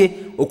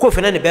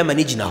okofie na ne be ma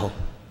ne gina ho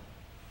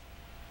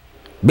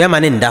be ma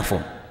ne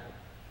ndafo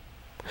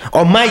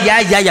o ma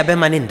ya be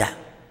ma ne nda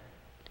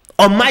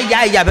o ma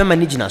ya be ma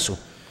ne gina so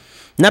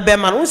na be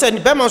ma no se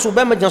be ma so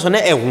be ma gina so na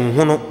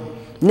ehunhunu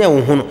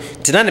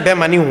tina ne be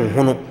ma ne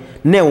hunhunu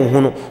na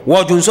ehunhunu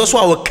wo dwonso so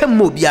a wo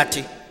kam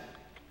obiate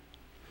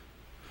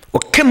o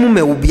kam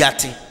me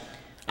obiate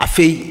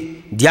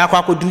afei dia akwa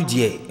akodu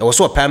die e wo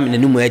so pam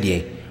nanumu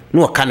adie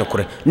no ka ne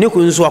kore ne ko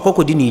nso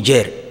akokodi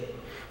Niger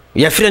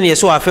ya fire ne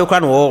so afei kwa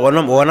no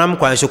wonam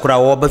kwan so kura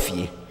wo ba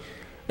fie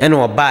ene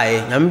wo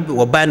bae na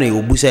wo ba no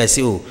obusa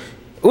ese o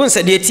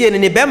wonsa de tie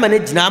ne be ma ne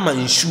gina ama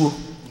nsuo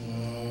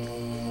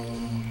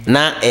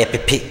na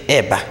pepe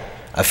eba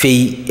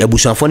afei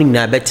abusuafo ne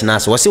nyina betena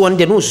so wo se won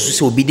de no susu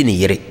se obi di ne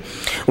yere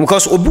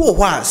because obi wo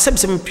ho a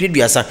sebsem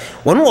preduasa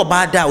wono wo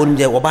ba da won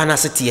de wo ba na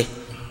sete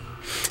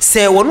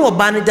se wono wo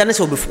ba ne da ne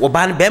se wo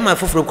ba ne be ma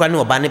foforo kwa ne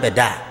wo ba ne be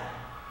da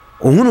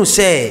ohunu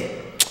se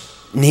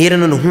ne yere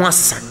no ho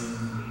asa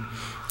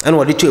ene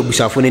wo de tu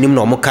abusuafo ne nim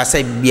na wo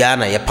kasa bia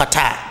na ye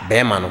pata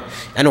be ma no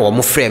ene wo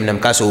mo frame na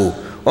mka so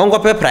ongo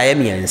pepra ye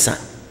miensa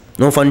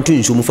no fa ntu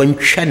nsu mo fa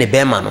ntwa ne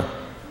be ma no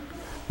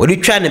wo de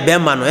twa ne be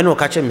ma no ene wo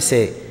ka chem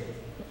se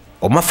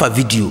o mafa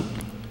video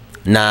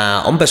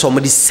na o mpese o mo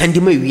di send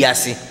ma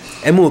wiase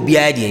e ma obi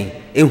adien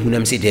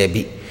ehunam se de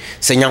bi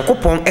se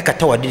nyankopon e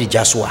kata wade de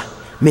jaso a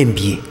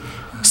membie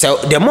so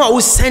the more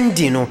we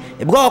sending no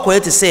e be go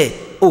to say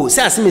oh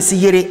say asemesi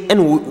yere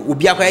ene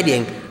obi akwa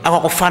adien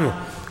akwakofa no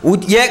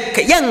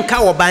ye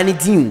nka oba ne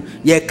din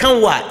ye kan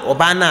wa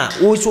oba na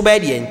wo so ba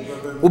adien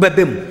wo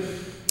bebem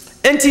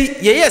enti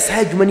ye yes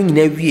ha adwuma ni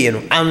nyina wie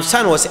no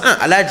ansa no say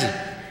alaji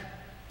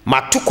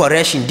matu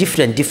correction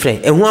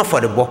different ehu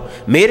affordable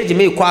mere de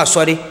me kwa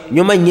asori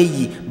nyoma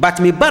nyeyi but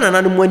me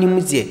banana no mu ani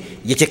muzie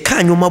ye ke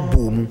ka nyoma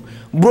bomu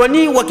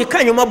broni wo ke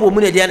ka nyoma bomu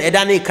ne de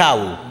eda na ka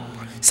wo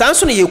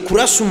sanso ne ye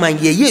kura suma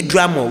ye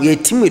drama ye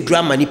tim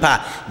drama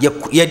nipa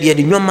ye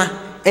de nyoma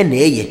ena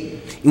eye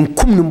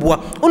nkum no boa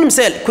onim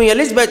se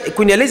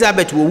Queen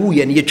Elizabeth wo wu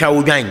ye ne ye twa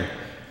wo dwan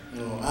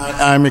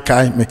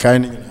me kai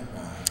ni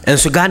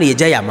enso Ghana ye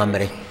jaya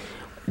mamre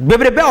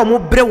bebrebe o mo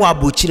bre wa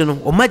abochire no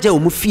o maja o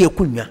mo fie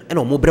kunwa e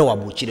na o mo bre wa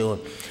abochire no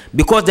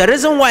because the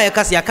reason why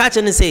yakase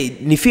yakache ne say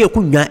ni fie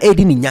kunwa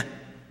edi ni nya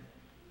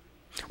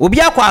obi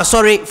akwa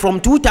sorry from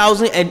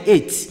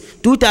 2008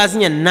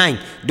 2009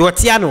 do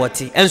tia no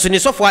wati enso ni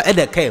sofo e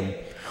de kam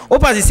o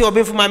pass say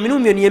obi fuma minu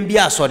mienu yem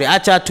bia sorry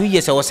acha 2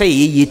 years e wo say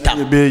ye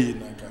tam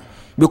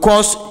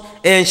because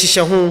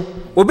hihye ho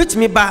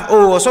obetimi ba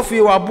o sofo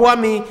ye wa boa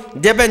mi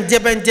deben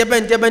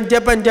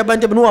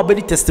no wa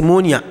bedi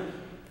testimonial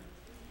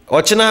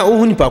ochina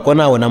ohuni pa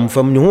kona wona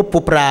mfam ni ho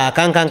popra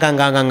kan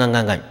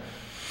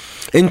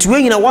enti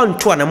we nyina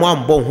wanto na mo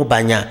ambo ho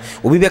banya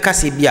obi be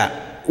kase bia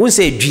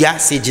wonse dua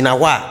se gina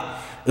ho a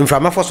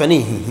mframa foso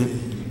ne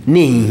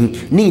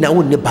ni na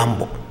wonni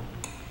bambo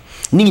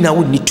ni na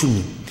wonni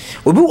tumi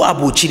obi wo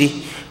abochire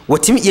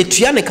wotimi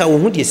yetua ne ka wo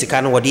hu de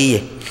sika no wode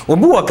ye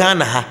obi wo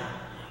Ghana ha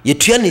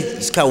yetua ne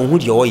sika wo hu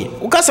de oye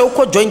ukasa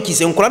ukọ joinki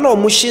se nkura na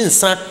omo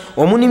hyensa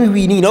omo ni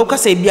wi ni na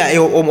ukasa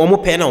bia omo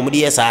pe na omo de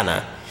ye sa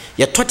na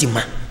ye toti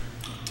ma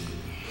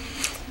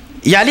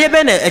yale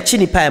be na achi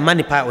nipa ma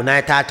nipa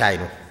ona tatai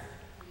no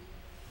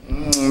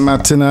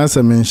Martina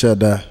Samensha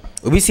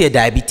obi se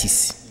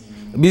diabetes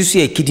obi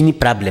se kidney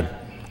problem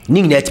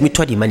ni na atimi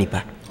todi ma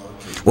nipa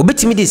obi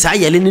timi de sa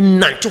yale ni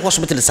nanche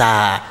hospital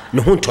sa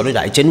ne ho ntoro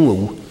da eche ni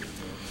wawu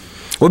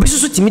obi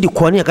susu timi de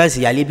ko ne ka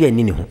se yale bia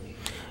ni ne ho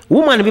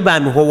woman bi ba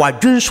me ho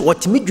wadwunso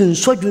otimi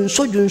dwunso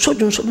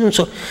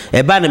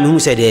e ba na me hu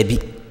se da bi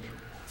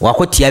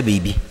wakotia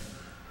bebi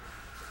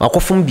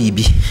wakofum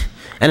bibi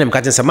ena me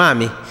ka tin sa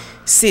maame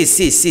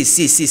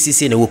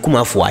se na wakuma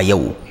afo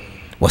ayewo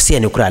wose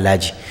ne kura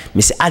alaji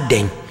me se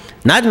aden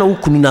na adna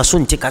wukunu na so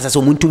nte kasa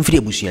so muntu mfiri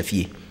abusua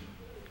fie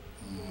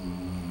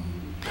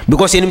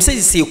because enim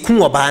se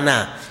kun oba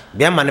na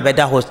be ma ne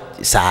beda ho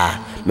saa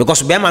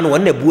because be ma no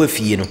won na bu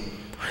afie no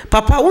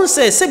papa won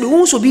se bi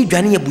won so bi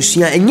dwane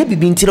abusua enye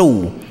bibi ntira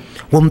wo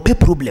won pe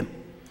problem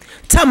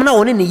tam na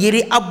won ne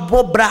yiri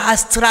abobra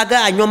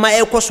astraga anyoma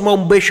ekosoma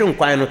mbehwe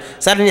nkwan no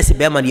sare ne se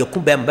be ma ne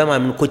yakun be ma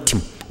no kotim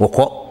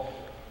wokọ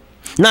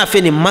na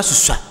afi ne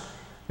masusua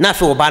na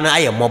afi oba na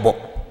aye mobo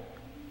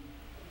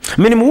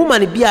minimum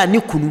woman bia ne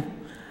kunu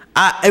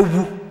a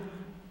ewu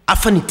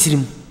afa ne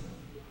tirim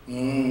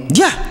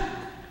ja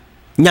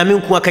nyame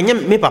nku akanya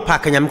me papa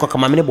akanya me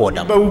kokama me ne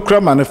bodam ba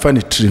wukra ma ne fa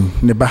ne tirim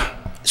ne ba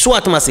so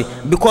atomase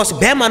because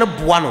be ma no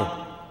boa no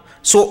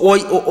so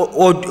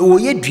o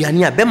ye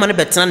duane a be ma no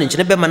betena ne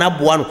nkyene be ma na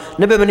boa no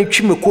ne be ma ne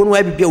twimeko no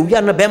abibia o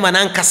ya no be ma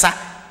na nkasa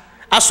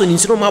aso ni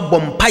nsino ma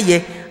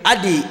bompaye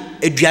ade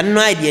aduane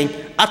no ade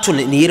ato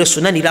ne yere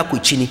so na ne ra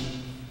kochini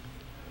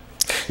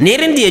ne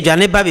yere ndi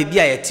aduane ba be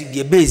bia yati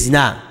de base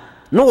na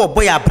no wo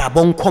boy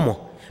abrabon nkomo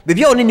be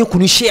bia oni ne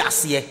kunu hye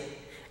ase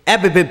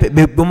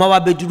be boma wa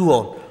beduru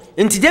ho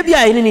nti de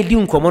bia ene ne di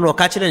nkomo no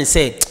ka kire ne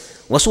se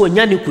wo so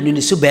onya ne kunu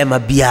ne so be ma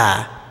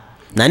bia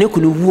na ne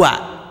kunu wu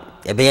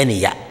a be ye ne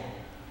ya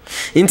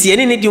nti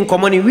ene ne di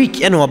nkomo ne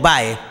week ene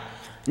obae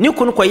ne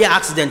kunu koye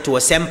accident wo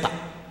sempa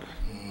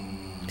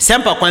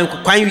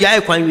kwan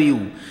ya kwan wi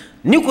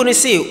ni kunu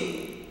se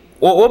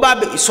o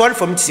ba sorry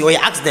for me to say o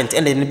accident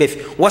and then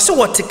bef wo se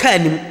wo te ka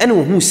anim ene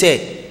wo hu se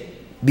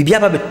bibia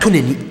ba beto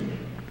nani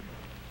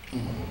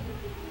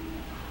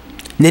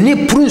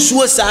nani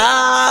prunsuo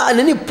sa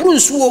nani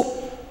prunsuo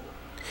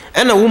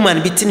ena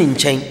woman bitini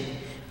nchen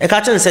e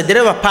ka chen se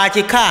driver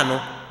park car no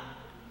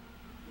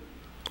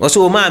wo se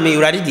o ma me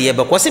urade de ye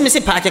be ko se me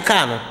se park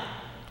car no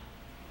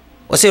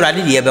wo se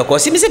urade de ye be ko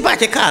se me se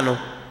park car no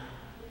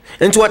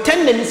ento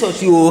attend ni so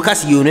yo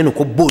kasi yo ne no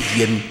ko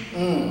bodua mi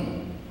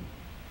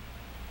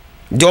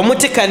do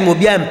motika ni mo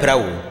bia mpra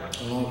wo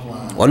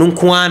ono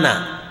nko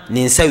ana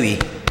ni nsawe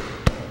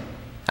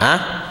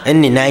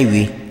enni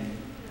naiwe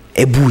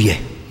ebuye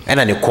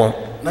ena ne kon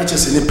na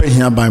chese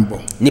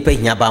ni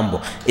pehia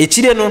bambo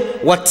echire no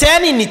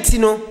wotani ni ti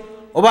no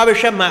oba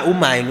behwe ma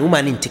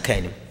woman ni ntika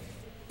ni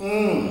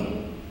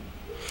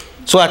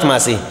so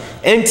atmase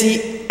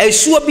enti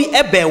esuo bi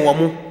ebe wo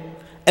mo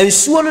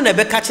ensuo no na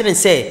be ka kire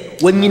nse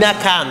wanyina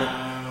ka no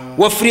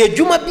wafiri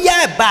adwuma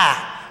bia eba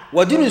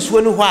wodi no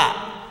nsuo no ho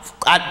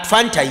a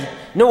fantai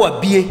no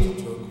wabie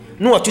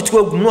no watutu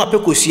agum no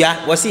apekosua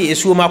wase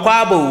esuo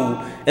makwaba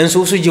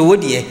enso so je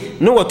wodie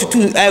no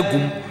watutu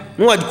agum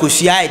no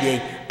wadikosua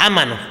ide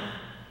ama no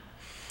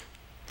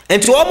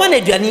enti o ma na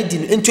aduane di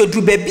no enti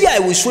odru ba bia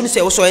esuo no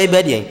se wo so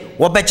ebe de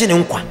wo beje ne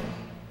nkwa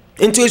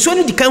enti esuo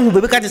no di kan hu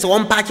bebe ka se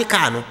won paaki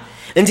ka no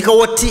enti ka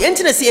woti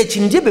enti na se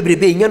echinde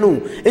bebrebe nya no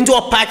enti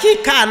o paaki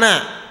ka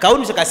na ka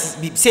wonu se ka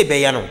se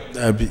be ya no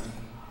abi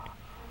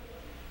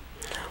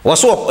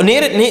waso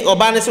ni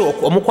oba ne se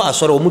omukọ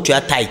asọrọ omutu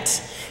ya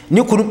tight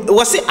ni kunu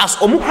wase as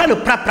omukọ no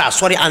prapra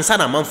asọrọ ansa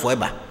na manfo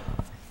eba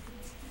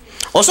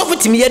osofo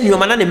timi ye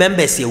nyoma na ne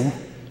members ewu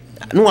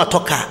no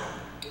atoka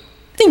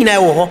nyina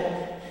ewo ho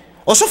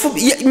osofo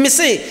me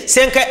se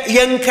senka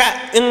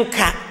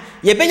yenka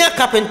ye benya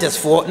carpenters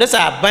for na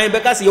sa ban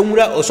beka se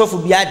yewura osofo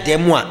bi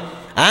adem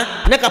a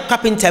na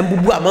carpenter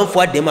mbubu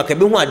amanfo adem aka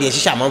be hu ade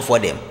hihya amanfo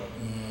adem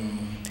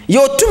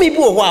yo tumi bi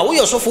wo ho a wo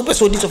yo osofo pe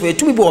so di sofo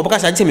tumi bi wo beka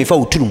sa ntemi fa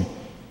oturum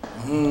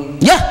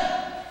yeah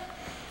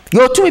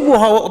yo tumi bi wo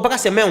ho beka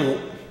se menwo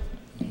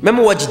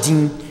memo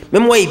wagidin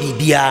memo wa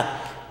bibia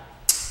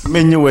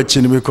menye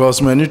wachi ni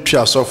because many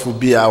twa sofo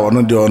bia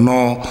wono de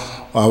ono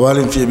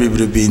awale mfie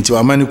bebrebe nti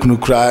wa mani kunu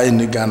kra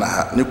ni Ghana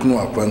ha ne kunu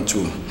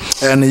akwantu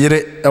ne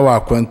yire e wa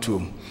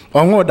akwantu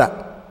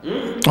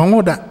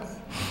onwoda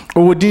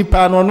owodi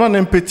pa no no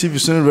na MPTV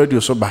so radio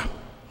so ba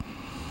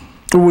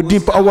owodi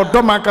pa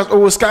owodomaka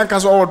owoskanka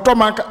so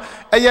owodomaka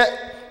eye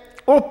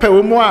ope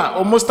omo a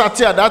omo start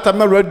ya data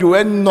me radio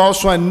en no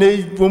so an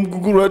nei bom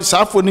gugu radio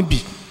safo ni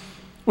bi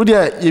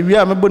Udia, if you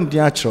are a bond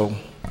natural.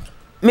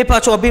 Me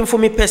patcho been for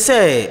me per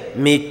se,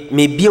 me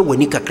be a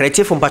winning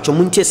creative from Pacho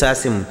Munches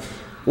as him.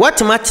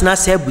 What Martina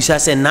said, Busa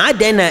said, now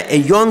then a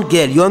young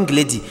girl, young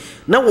lady,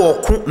 now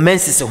walk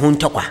menses a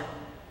huntaqua.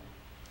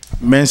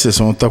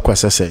 Menses on Taqua,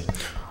 say.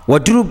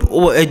 What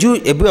drew a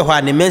Jew a boy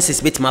who the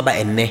menses bit maba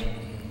and ne.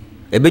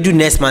 A bedu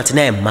nest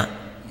martina ma.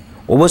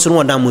 Or was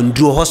one down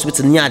drew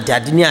hospital near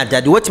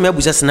daddy, what me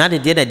was just another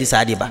day that this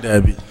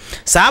idea.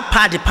 So I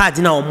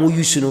party now more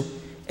use no,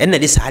 and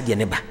this idea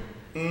never.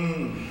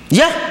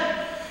 Yeah.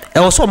 E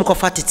wo so mko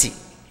fatiti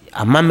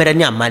amamere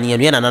ni amane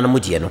enu na nanamo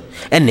die no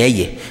e na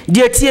eye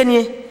die tie ni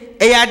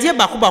e ya de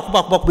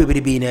bako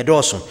beberebe na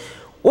edoso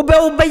wo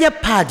be ye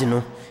pad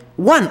no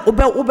one wo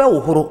be wo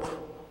horo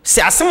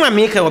se asema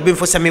me ka wo be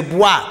fo se me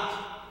boa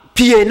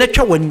pie na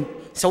twa wani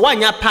se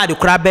wanya pad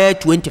kura be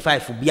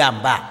 25 bia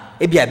amba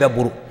e bia be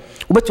boro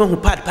wo beto hu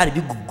pad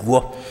bi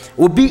guguo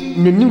obi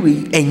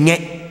naniwe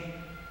enye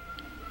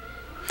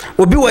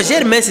obi wo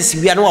jer menses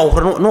wia no wo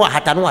horo no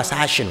hata no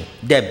asahye no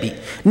dabi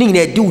ni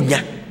nyina di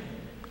unya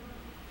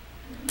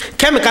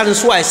chemicals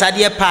so I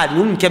said pad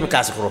no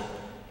chemicals for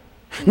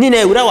ni na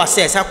ewura wa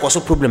say say cause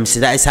problems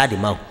that is hard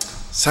ma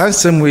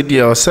sansem we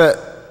dia o say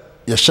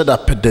ye sheda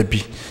peda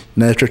bi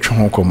na etwetwe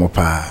ho komo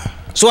pa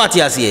so what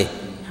you say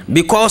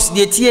because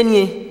the tie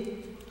ni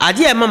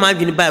ade e mama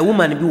adwini by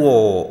woman bi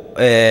wo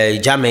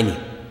Germany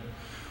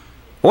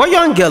wo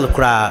young girl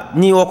kra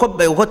ni wo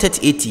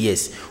 38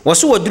 years wo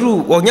so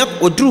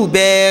oduru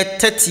be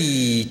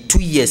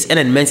 32 years and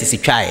then menses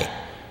twae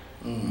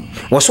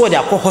was what they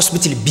call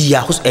hospital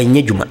bia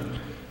enye djuma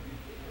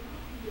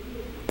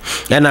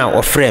yana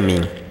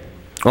ofrem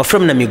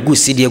na me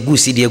gusi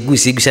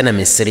na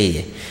me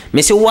sereye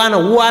me se wana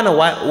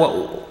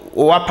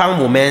wa pam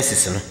mo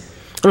menses no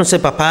no se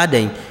papa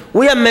dan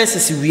wo ya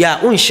menses wia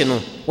unhye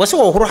no wo se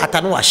wo horo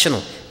hata no wa hye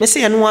no me se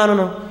yano wano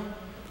no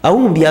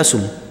awun bia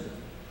som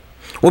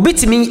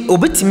obetimi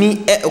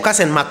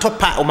okasen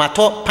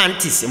mato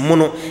panties mo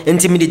no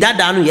ntimi de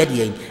dada no ye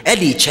de e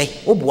de chai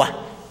oboa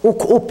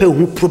o pe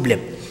hu problem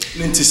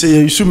nti say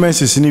you use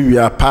menses ni we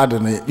are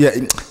pardon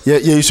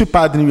you use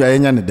pardon we are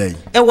nya ne dan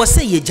e wo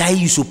say ye jai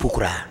use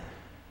pokura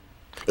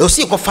e o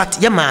say ko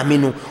fat ye maame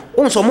no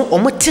onso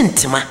omo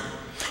tentema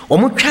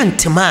omo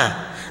twantema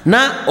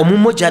na omo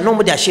moja no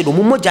mo de ahye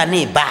omo moja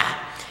ne ba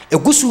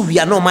egusu wi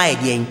na o ma ye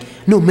den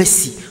na o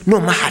masi na o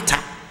ma hata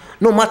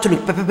na o ma to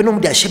pepepe na o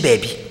de ahye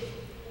baabi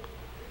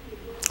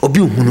obi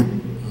hunu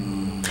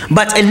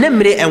but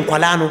enemre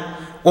enkwala no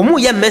omo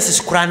ye menses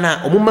kura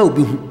na omo ma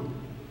obi hu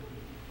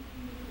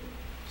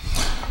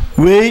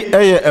we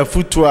eye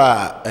afutu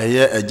a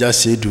eye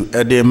ajasedu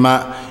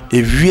edema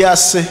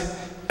ewiase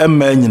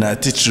ema nyina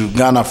titru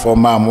Ghana for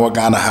ma mo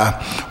Ghana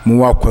ha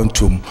mo wa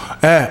kwantum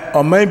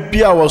oman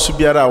bia wo so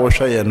biara wo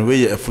hwe no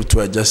we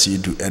afutu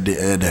ajasedu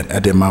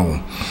edema wo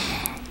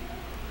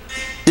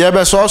ye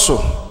be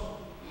so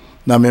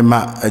na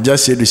mema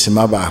ajasedu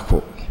sima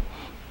baako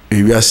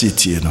ewiase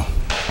tie no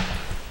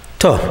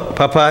to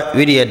papa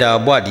we dey da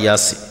board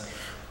yase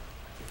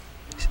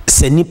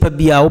se nipa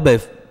bia wo be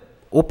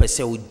o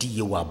pese o di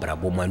ye wa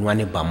brabo manu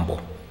ane bambo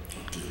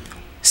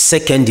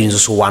second in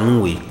so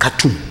one way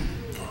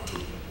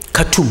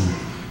katum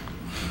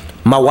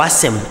ma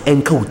wasem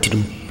enka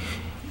utirim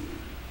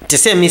te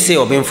se mi se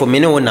obenfo me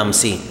ne wonam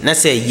se na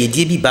se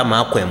yedie bi ba ma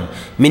akwam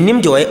menim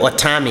de o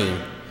tame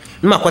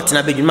ma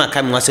kwotena bedwun ma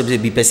ka me wasem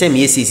bi pese me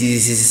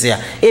yesi a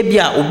e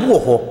bia obu wo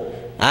ho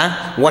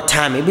wo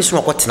tame bi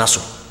so kwotena so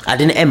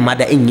ade ne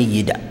emmada enye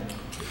yeda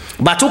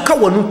but uka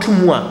wonu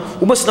tumu a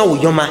ubosina wo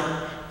yoma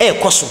e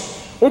koso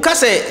unka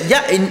se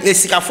ya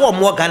esikafo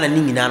omo Ghana ni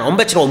nyina na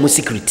ombe kire omo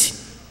secret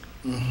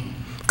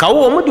ka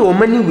wo omo de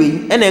omani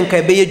wei ene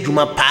nka be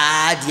yedwuma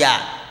paadia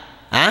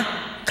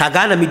ka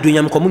Ghana mi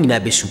dunyam ko mu nyina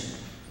besu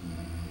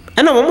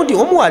ena omo de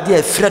omo ade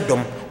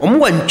afredom omo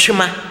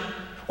wantwema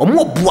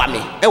omo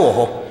boame e wo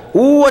ho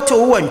wo te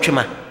wo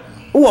wantwema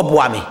wo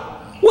boame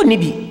wo ni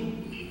bi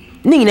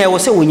ni nyina wo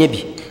se wonya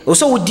bi wo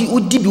se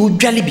wodi bi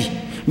wodwale bi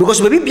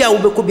because baby bia wo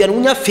be ko bia no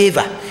nya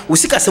favor wo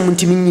sika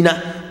semuntimi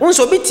nyina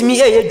wonso bitimi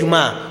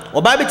yedwuma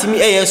oba betimi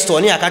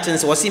store ne aka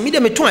tense wo se mi de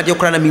meto ade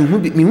kora na mi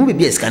hu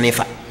bi esika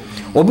nefa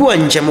obi wa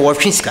njem wo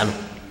hwe sika no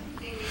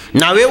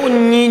na we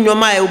wonni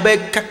nyoma e obe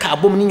kaka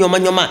abom ni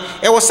nyoma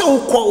e wo se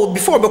wo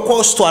before be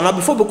call store na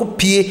before be ko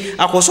pie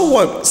akoso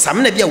wo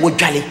sam na bia wo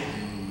dwale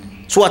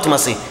so what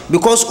must say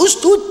because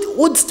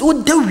wo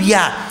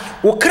dawia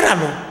wo kra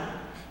no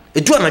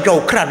edu anadwa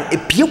wo kra no e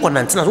pie ko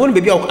nantena wo ne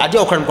be bia ade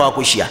wo kra no kwa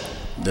akohia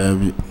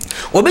dabi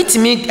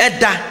obetimi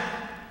eda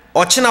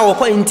ochina wo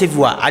kwa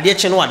interview a ade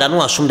che no wada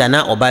no asum da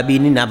na oba bi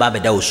ni na ba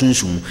beda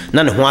osunsum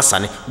na ne ho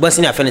asane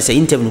basi ni afene se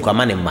interview kwa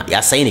ma ne ma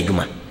ya sai ne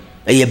dwuma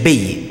eye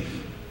beye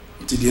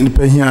ti de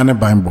nipa hia ne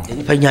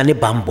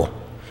bambo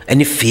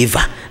eni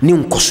favor ni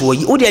nkoso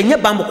yi o de anya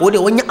bambo ko de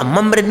wonya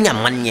amamre ni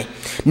amanye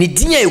ni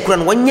dinya ekura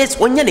no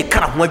wonya ne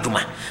kra ho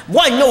adwuma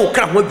wonya wo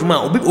kra ho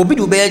adwuma obi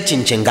du be ya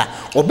chinchenga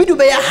obi du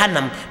be ya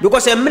hanam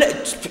because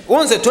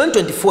once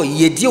 2024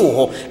 ye die wo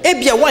ho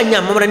ebia wonya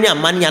amamre ni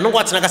amanye no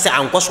kwatena ka se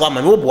ankoso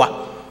ama no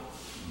boa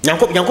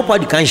nyankopɔn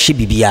di kan hye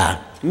bibia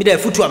me da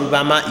futu am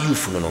ba ma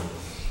youth no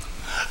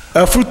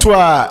afutu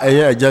a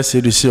ɛyɛ agya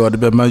series o de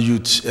be ma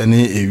youth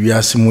ene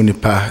ewiase mu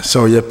nipa sɛ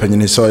ɔyɛ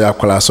panyini sɛ ɔyɛ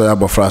akola sɛ ɔyɛ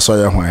abɔfra sɛ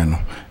ɔyɛ hwan no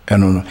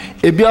ɛno no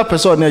ebi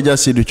apɛsɛ ɔne agya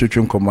series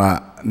twetwe nkɔmɔ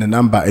a ne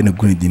number ene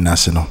guni di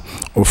nase no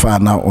ofa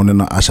na ɔne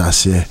no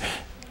ahyase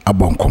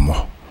abɔnkɔmɔ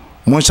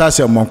mo hyase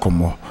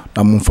abɔnkɔmɔ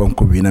na mo mfa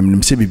nkɔwi na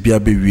menim sɛ bibia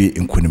be wie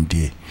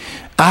nkonimdie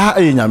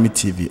ɛyɛ nyame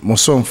tv mo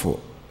somfo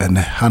ene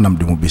hanam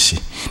de mo besi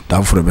da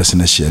afro besi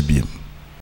na hyia biem